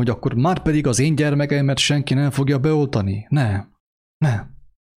úgy van, hogy akkor már pedig az én gyermekeimet senki nem fogja beoltani. Nem.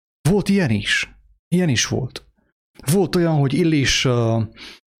 Volt ilyen is. Ilyen is volt. Volt olyan, hogy Illés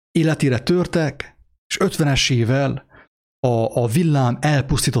életére törtek, és 50-es évvel a villám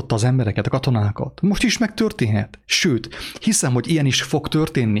elpusztította az embereket, a katonákat. Most is megtörténhet. Sőt, hiszem, hogy ilyen is fog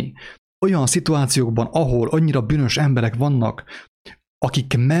történni. Olyan szituációkban, ahol annyira bűnös emberek vannak,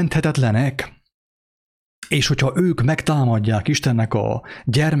 akik menthetetlenek, és hogyha ők megtámadják Istennek a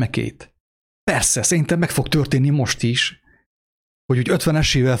gyermekét, persze, szerintem meg fog történni most is, hogy úgy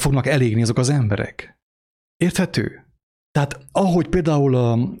 50-es évvel fognak elégni azok az emberek. Érthető? Tehát ahogy például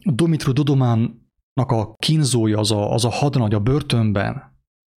a Dumitru Dudománnak a kínzója, az a hadnagy a börtönben,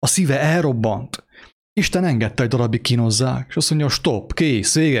 a szíve elrobbant, Isten engedte, egy darabig kínozzák, és azt mondja, stop,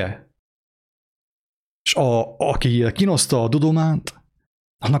 kész, vége. És aki kínoszta a Dudománt,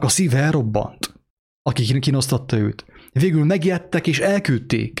 annak a szíve elrobbant, aki kínosztatta őt. Végül megijedtek és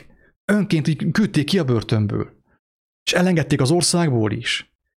elküldték. Önként így küldték ki a börtönből. És elengedték az országból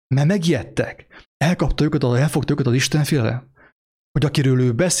is. Mert megijedtek. Elfogta őket az istenfélelem. Hogy akiről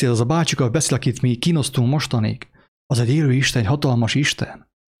ő beszél, az a bácsika beszél, akit mi kínosztunk mostanig, az egy élő Isten, egy hatalmas Isten.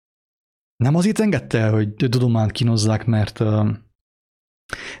 Nem azért engedte el, hogy Dudománt kínozzák, mert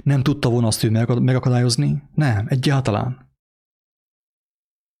nem tudta volna azt ő megakadályozni? Nem, egyáltalán.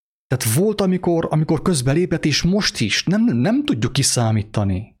 Tehát volt, amikor közbelépett, és most is nem tudjuk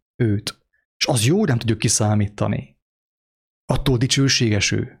kiszámítani őt. És az jó, nem tudjuk kiszámítani. Attól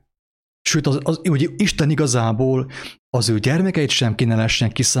dicsőséges ő. Sőt, hogy Isten igazából az ő gyermekeit sem kéne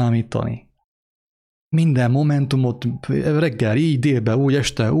lehessen kiszámítani. Minden momentumot reggel így, délben úgy,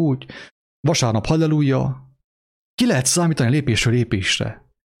 este úgy, vasárnap halleluja. Ki lehet számítani lépésről lépésre.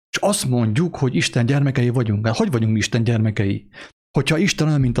 És azt mondjuk, hogy Isten gyermekei vagyunk. Hát hogy vagyunk mi Isten gyermekei? Hogyha Isten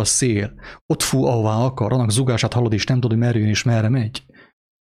olyan, mint a szél, ott fúj, ahová akar, annak zugását hallod, és nem tudod, hogy merre jön és merre megy.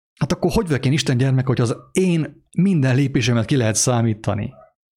 Hát akkor hogy vagyok én Isten gyermek, hogy az én minden lépésemet ki lehet számítani?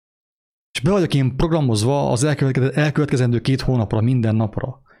 És be vagyok én programozva az elkövetkezendő 2 hónapra, minden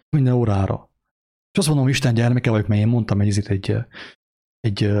napra, minden órára. És azt mondom, Isten gyermeke vagyok, mert én mondtam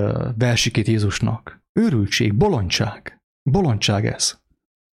egy versikét Jézusnak. Őrültség, bolondság. Bolondság ez.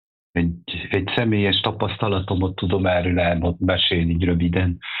 Egy személyes tapasztalatomat tudom erről mesélni így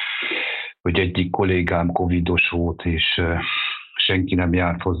röviden, hogy egyik kollégám covidos volt, és senki nem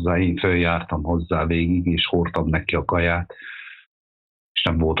járt hozzá, én följártam hozzá végig, és hordtam neki a kaját, és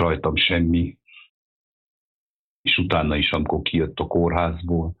nem volt rajtam semmi. És utána is, amikor kijött a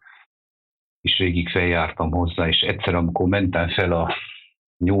kórházból, és végig feljártam hozzá, és egyszer, amikor mentem fel a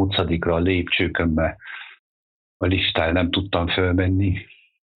 8-ra a lépcsőkön, mert a lifttel nem tudtam fölmenni,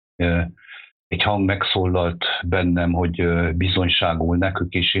 egy hang megszólalt bennem, hogy bizonyságul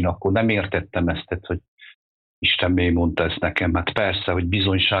nekük, és én akkor nem értettem ezt, hogy Isten miért mondta ezt nekem. Hát persze, hogy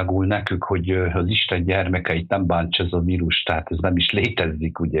bizonyságul nekük, hogy az Isten gyermekeit nem bántsa ez a vírus, tehát ez nem is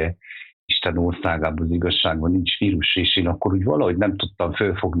létezik, ugye. Isten országában, az igazságban nincs vírus, és én akkor úgy valahogy nem tudtam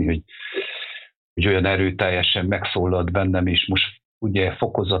fölfogni, hogy olyan erőteljesen megszólalt bennem, és most ugye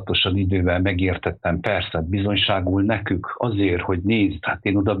fokozatosan idővel megértettem, persze, bizonyságul nekük azért, hogy nézd, hát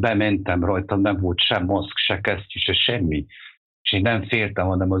én oda bementem, rajtam nem volt sem maszk, se kesztyű, se semmi. És én nem féltem,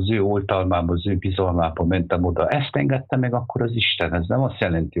 hanem az ő oltalmába, az ő bizalmába mentem oda. Ezt engedte meg akkor az Isten. Ez nem azt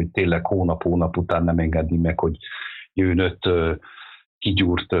jelenti, hogy tényleg hónap után nem engedi meg, hogy jön 5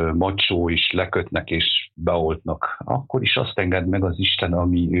 kigyúrt macsó is lekötnek és beoltnak, akkor is azt enged meg az Isten,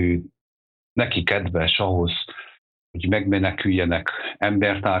 ami ő neki kedves ahhoz, hogy megmeneküljenek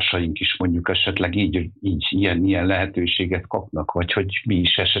embertársaink is mondjuk esetleg így ilyen lehetőséget kapnak, vagy hogy mi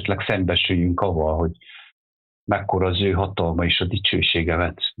is esetleg szembesüljünk avval, hogy mekkora az ő hatalma és a dicsősége,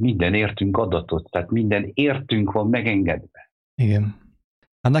 mert minden értünk adatot, tehát minden értünk van megengedve. Igen.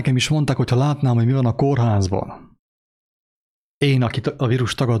 Hát nekem is mondták, hogy ha látnám, hogy mi van a kórházban, én, akit a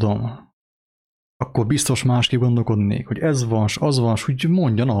vírus tagadom, akkor biztos másképp gondolkodnék, hogy ez van, az van, hogy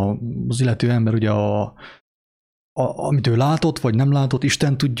mondjan az illető ember, ugye amit ő látott, vagy nem látott,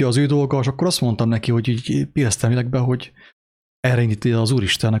 Isten tudja, az ő dolga, és akkor azt mondtam neki, hogy így éreztem lélekbe, hogy erre indíti az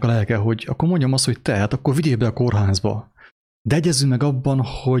Úristennek a lelke, hogy akkor mondjam azt, hogy te, hát akkor vigyél be a kórházba. De egyezzünk meg abban,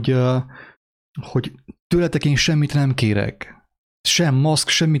 hogy tőletek én semmit nem kérek. Sem maszk,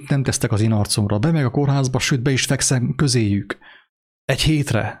 semmit nem tesztek az én arcomra. Bemeg a kórházba, sőt be is fekszem közéjük. Egy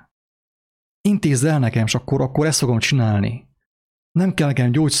hétre. Intézd el nekem, és akkor ezt fogom csinálni. Nem kell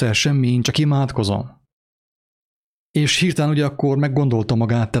nekem gyógyszer, semmi, én csak imádkozom. És hirtelen ugye akkor meggondolta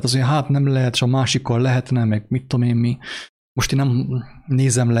magát, tehát azért hát nem lehet, és a másikkal lehetne, meg mit tudom én mi. Most én nem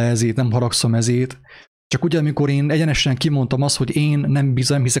nézem le ezért, nem haragszom ezért. Csak ugye, amikor én egyenesen kimondtam azt, hogy én nem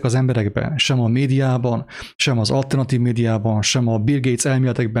hiszek az emberekben, sem a médiában, sem az alternatív médiában, sem a Bill Gates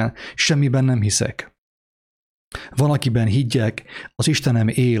elméletekben, semmiben nem hiszek. Van, akiben higgyek, az Istenem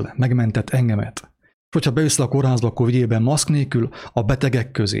él, megmentett engemet. És hogyha bejössz a kórházba, akkor vigyél be maszk nélkül a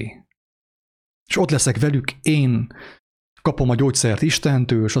betegek közé. És ott leszek velük, én kapom a gyógyszert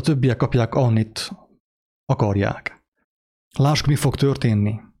Istentől, és a többiek kapják, amit akarják. Lássuk, mi fog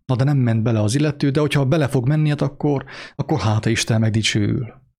történni. Na de nem ment bele az illető, de hogyha bele fog menni, hát akkor hát Isten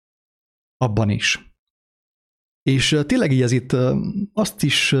megdicsőül. Abban is. És tényleg így ez itt azt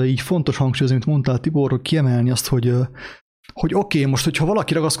is így fontos hangsúlyozni, amit mondtál Tibor, kiemelni azt, hogy oké, most hogyha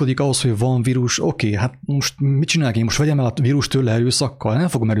valaki ragaszkodik ahhoz, hogy van vírus, oké, hát most mit csinálják én? Most vegyem el a vírust tőle erőszakkal? Nem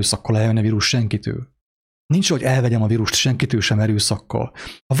fogom erőszakkal elvenni a vírus senkitől. Nincs, hogy elvegyem a vírust senkitől sem erőszakkal.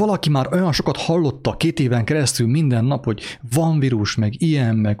 Ha valaki már olyan sokat hallotta 2 éven keresztül minden nap, hogy van vírus,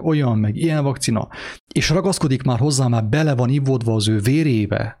 meg olyan, meg ilyen vakcina, és ragaszkodik már hozzá, már bele van ivódva az ő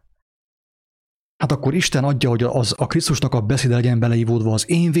vérébe, hát akkor Isten adja, hogy a Krisztusnak a beszéde legyen beleivódva az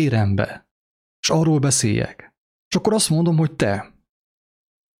én vérembe, és arról beszéljek. És akkor azt mondom, hogy te,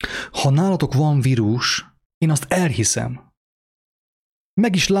 ha nálatok van vírus, én azt elhiszem.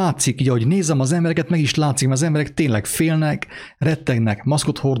 Meg is látszik, így ahogy nézem az embereket, meg is látszik, mert az emberek tényleg félnek, rettegnek,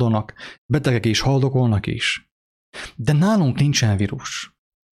 maszkot hordanak, betegek és haldokolnak is. De nálunk nincsen vírus.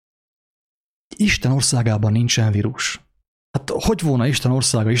 Isten országában nincsen vírus. Hát hogy volna Isten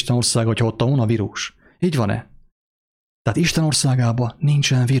országa, hogyha ott volna vírus? Így van-e? Tehát Isten országában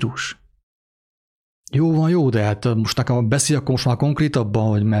nincsen vírus. Jó, de hát most nekem beszélj, akkor most már konkrétabban,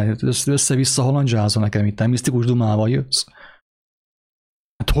 hogy mert össze-vissza halandzsázol nekem, itt misztikus dumával jössz.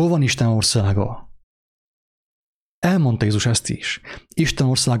 Hát hol van Isten országa? Elmondta Jézus ezt is. Isten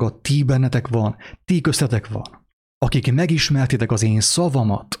országa ti bennetek van, ti köztetek van, akik megismertétek az én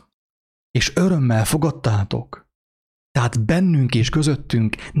szavamat, és örömmel fogadtátok. Tehát bennünk és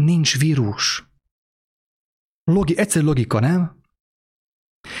közöttünk nincs vírus. Egyszerű logika, nem?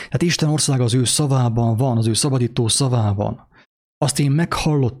 Tehát Isten országa az ő szavában van, az ő szabadító szavában. Azt én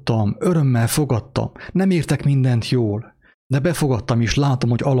meghallottam, örömmel fogadtam, nem értek mindent jól, de befogadtam és látom,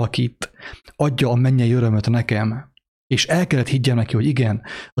 hogy alakít, adja a mennyei örömöt nekem. És el kellett higgyem neki, hogy igen,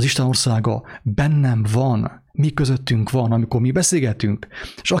 az Isten országa bennem van, mi közöttünk van, amikor mi beszélgetünk,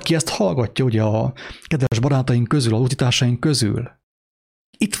 és aki ezt hallgatja, ugye a kedves barátaink közül, a utitársaink közül,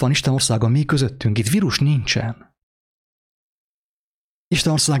 itt van Isten országa mi közöttünk, itt vírus nincsen.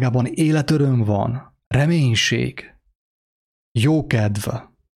 Isten országában életöröm van, reménység, jókedv,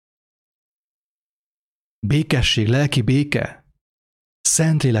 békesség, lelki béke,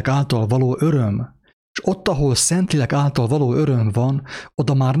 Szentlélek által való öröm, és ott, ahol Szentlélek által való öröm van,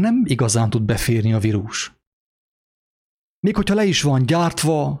 oda már nem igazán tud beférni a vírus. Még hogyha le is van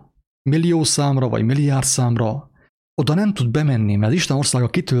gyártva millió számra vagy milliárd számra, oda nem tud bemenni, mert Isten országa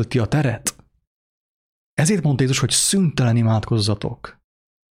kitölti a teret. Ezért mondta Jézus, hogy szüntelen imádkozzatok.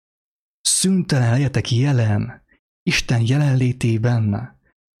 Szüntelen legyetek jelen, Isten jelenlétében.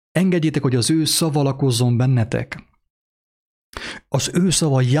 Engedjétek, hogy az ő szava lakozzon bennetek. Az ő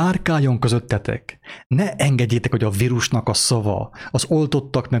szava járkáljon közöttetek. Ne engedjétek, hogy a vírusnak a szava, az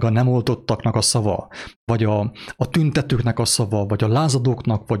oltottak meg a nem oltottaknak a szava, vagy a tüntetőknek a szava, vagy a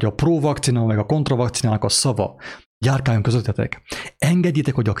lázadóknak, vagy a pro-vakcina, meg a kontravakcinának a szava járkáljon közöttetek.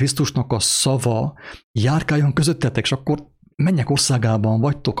 Engedjétek, hogy a Krisztusnak a szava járkáljon közöttetek, és akkor mennyek országában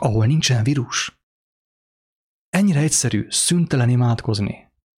vagytok, ahol nincsen vírus. ennyire egyszerű, szüntelen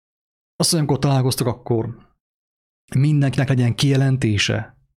imádkozni. Azt mondja, amikor találkoztok, akkor mindenkinek legyen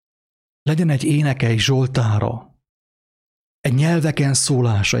kijelentése, legyen egy éneke, egy zsoltára, egy nyelveken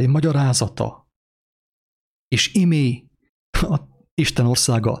szólása, egy magyarázata, és imé a Isten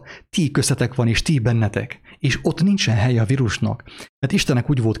országa ti köztetek van, és ti bennetek, és ott nincsen helye a vírusnak, mert Istennek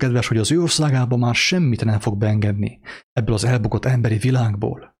úgy volt kedves, hogy az ő országában már semmit nem fog beengedni ebből az elbukott emberi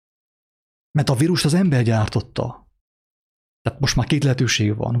világból. Mert a vírust az ember gyártotta. Tehát most már két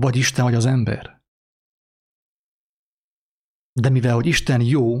lehetőség van, vagy Isten, vagy az ember. De mivel, hogy Isten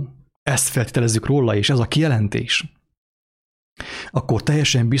jó, ezt feltételezzük róla, és ez a kijelentés, akkor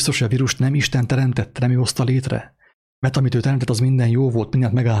teljesen biztos, hogy a vírust nem Isten teremtette, nem ő hozta létre. Mert amit ő teremtett, az minden jó volt,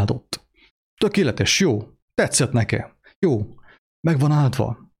 mindent megáldott. Tökéletes, jó, tetszett nekem, jó, meg van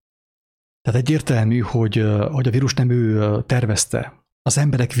áldva. Tehát egyértelmű, hogy a vírus nem ő tervezte. Az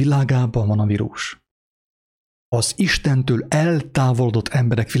emberek világában van a vírus. Az Istentől eltávolodott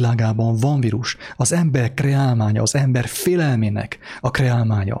emberek világában van vírus. Az ember kreálmánya, az ember félelmének a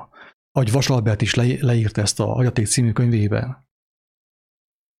kreálmánya. Ahogy Vas Albert is leírta ezt a Hagyaték című könyvében.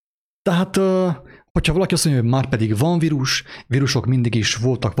 Tehát, hogyha valaki azt mondja, hogy már pedig van vírus, vírusok mindig is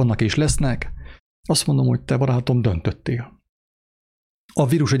voltak, vannak és lesznek, azt mondom, hogy te, barátom, döntöttél. A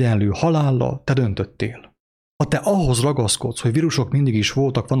vírus egyenlő halállal, te döntöttél. Ha te ahhoz ragaszkodsz, hogy vírusok mindig is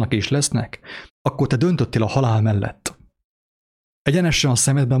voltak, vannak és lesznek, akkor te döntöttél a halál mellett. Egyenesen a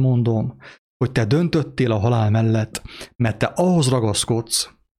szemedben mondom, hogy te döntöttél a halál mellett, mert te ahhoz ragaszkodsz,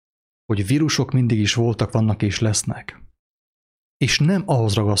 hogy vírusok mindig is voltak, vannak és lesznek. És nem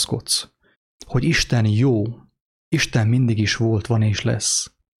ahhoz ragaszkodsz, hogy Isten jó, Isten mindig is volt, van és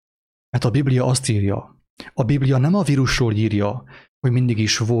lesz. Mert a Biblia azt írja, a Biblia nem a vírusról írja, hogy mindig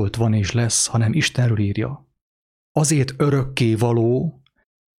is volt, van és lesz, hanem Istenről írja. Azért örökké való,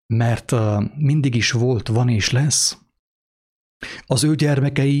 mert mindig is volt, van és lesz. Az ő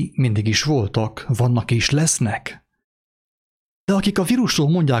gyermekei mindig is voltak, vannak és lesznek. De akik a vírusról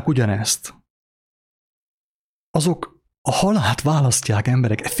mondják ugyanezt, azok a halált választják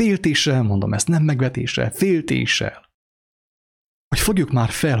emberek. Féltéssel mondom ezt, nem megvetéssel, féltéssel. Hogy fogjuk már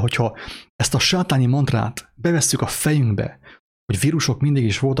fel, hogyha ezt a sátáni mantrát bevesszük a fejünkbe, hogy vírusok mindig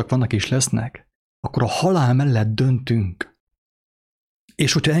is voltak, vannak és lesznek, akkor a halál mellett döntünk.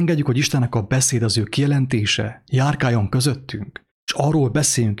 És hogyha engedjük, hogy Istennek a beszéd, az ő kijelentése járkáljon közöttünk, és arról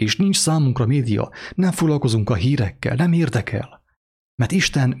beszélünk, és nincs számunkra média, nem foglalkozunk a hírekkel, nem érdekel, mert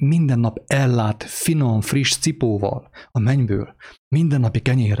Isten minden nap ellát finom, friss cipóval a mennyből, mindennapi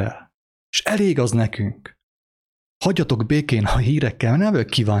kenyérrel, és elég az nekünk. Hagyjatok békén a hírekkel, nem vagyok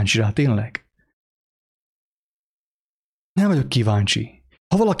kíváncsi rá, tényleg. Nem vagyok kíváncsi.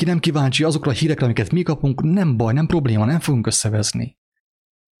 Ha valaki nem kíváncsi azokra a hírekre, amiket mi kapunk, nem baj, nem probléma, nem fogunk összevezni.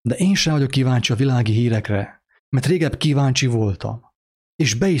 De én sem vagyok kíváncsi a világi hírekre, mert régebb kíváncsi voltam.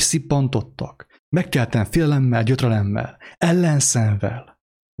 És be is szippantottak. Megkeltem félelemmel, gyötrelemmel, ellenszenvvel,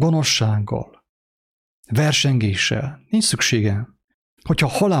 gonoszsággal, versengéssel. Nincs szükségem. Hogyha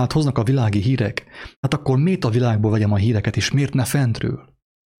halált hoznak a világi hírek, hát akkor miért a világból vegyem a híreket, és miért ne fentről?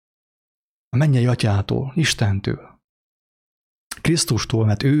 A mennyei atyától, Istentől. Krisztustól,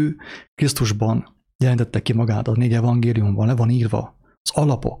 mert ő Krisztusban jelentette ki magát, a 4 evangéliumban le van írva, az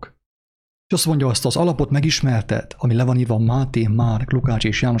alapok. És azt mondja, azt az alapot megismerted, ami le van írva Máté, Márk, Lukács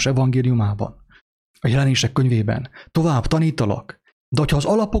és János evangéliumában, a jelenések könyvében. Tovább tanítalak, de hogyha az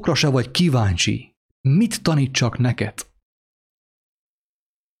alapokra se vagy kíváncsi, mit tanítsak neked?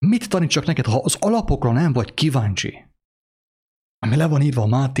 Mit tanítsak neked, ha az alapokra nem vagy kíváncsi? Ami le van írva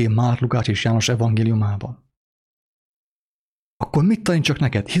Máté, Márk, Lukács és János evangéliumában. Akkor mit tanítsak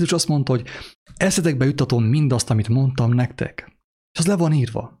neked? Jézus azt mondta, hogy eszetekbe juttatom mindazt, amit mondtam nektek. És az le van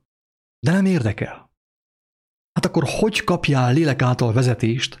írva. De nem érdekel. Hát akkor hogy kapjál lélek által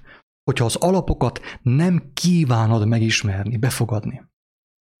vezetést, hogyha az alapokat nem kívánod megismerni, befogadni?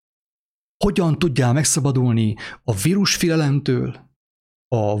 Hogyan tudjál megszabadulni a vírusfélelemtől,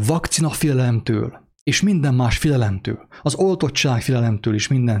 a vakcinafélelemtől, és minden más félelemtől, az oltottság félelemtől és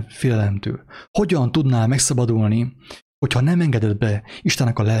minden félelemtől? Hogyan tudnál megszabadulni, hogyha nem engeded be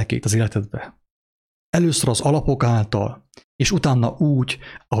Istennek a lelkét az életedbe? Először az alapok által, és utána úgy,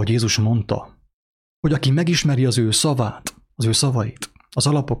 ahogy Jézus mondta, hogy aki megismeri az ő szavát, az ő szavait, az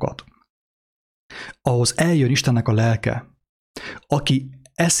alapokat, ahhoz eljön Istennek a lelke, aki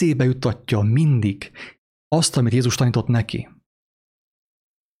eszébe juttatja mindig azt, amit Jézus tanított neki.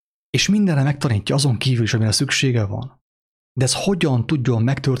 És mindenre megtanítja azon kívül is, amire szüksége van. De ez hogyan tudjon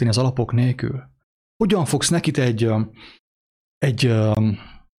megtörténni az alapok nélkül? Hogyan fogsz nekit egy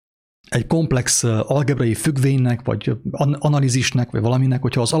egy komplex algebrai függvénynek, vagy analízisnek, vagy valaminek,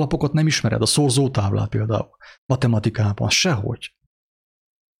 hogyha az alapokat nem ismered, a szorzótáblát például, matematikában, sehogy.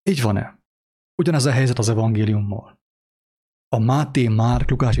 Így van-e? Ugyanez a helyzet az evangéliummal. A Máté, Márk,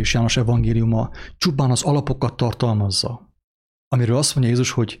 Lukás és János evangéliuma csupán az alapokat tartalmazza, amiről azt mondja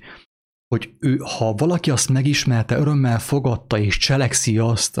Jézus, hogy ő, ha valaki azt megismerte, örömmel fogadta és cselekszi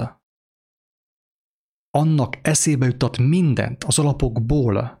azt, annak eszébe juttat mindent az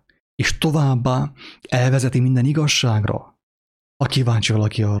alapokból, és továbbá elvezeti minden igazságra, ha kíváncsi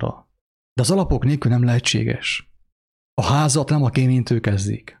valaki arra. De az alapok nélkül nem lehetséges. A házat nem a kéménytől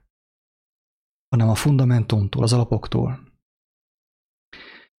kezdik, hanem a fundamentumtól, az alapoktól.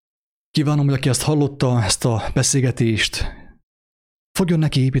 Kívánom, hogy aki ezt hallotta, ezt a beszélgetést, fogjon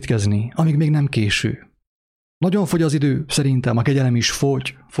neki építkezni, amíg még nem késő. Nagyon fogy az idő, szerintem a kegyelem is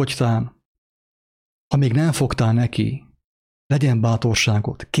fogytán. Ha még nem fogtál neki, legyen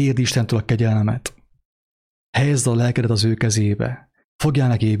bátorságot, kérd Istentől a kegyelmet. Helyezd a lelkedet az ő kezébe, fogjál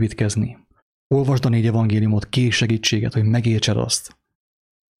neki építkezni. Olvasd a 4 evangéliumot, kérj segítséget, hogy megértsed azt.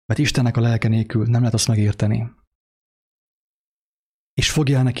 Mert Istennek a lelke nélkül nem lehet azt megérteni. És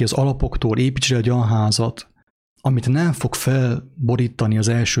fogjál neki az alapoktól, építs egy olyan házat, amit nem fog felborítani az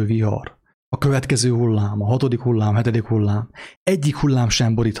első vihar, a következő hullám, a 6. hullám, 7. hullám. Egyik hullám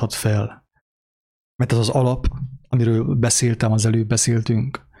sem boríthat fel. Mert ez az alap, amiről beszéltem, az előbb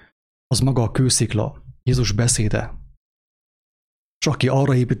beszéltünk, az maga a kőszikla, Jézus beszéde. És aki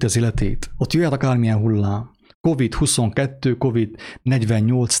arra építi az életét, ott jöhet akármilyen hullám, Covid-22,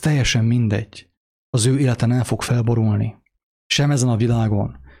 Covid-48, teljesen mindegy. Az ő élete nem fog felborulni. Sem ezen a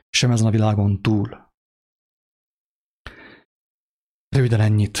világon, sem ezen a világon túl. Röviden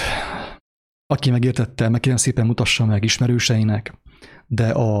ennyit. Aki megértette, meg kérem szépen mutassa meg ismerőseinek,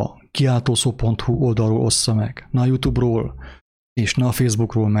 de a kiáltószó.hu oldalról ossza meg. Na a YouTube-ról és na a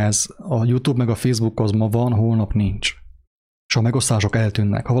Facebookról, mert ez a YouTube meg a Facebook az ma van, holnap nincs. És a megosztások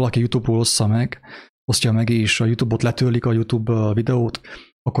eltűnnek. Ha valaki YouTube-ról ossza meg, osztja meg, és a YouTube-ot letörlik a YouTube videót,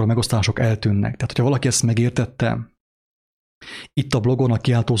 akkor a megosztások eltűnnek. Tehát, hogyha valaki ezt megértette, itt a blogon, a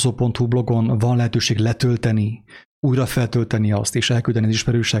kiáltószó.hu blogon van lehetőség letölteni, újra feltölteni azt, és elküldeni az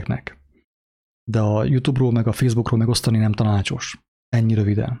ismerőseknek. De a YouTube-ról meg a Facebookról megosztani nem tanácsos. Ennyi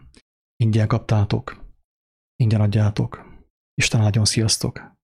röviden. Ingyen kaptátok. Ingyen adjátok. Isten áldjon, sziasztok!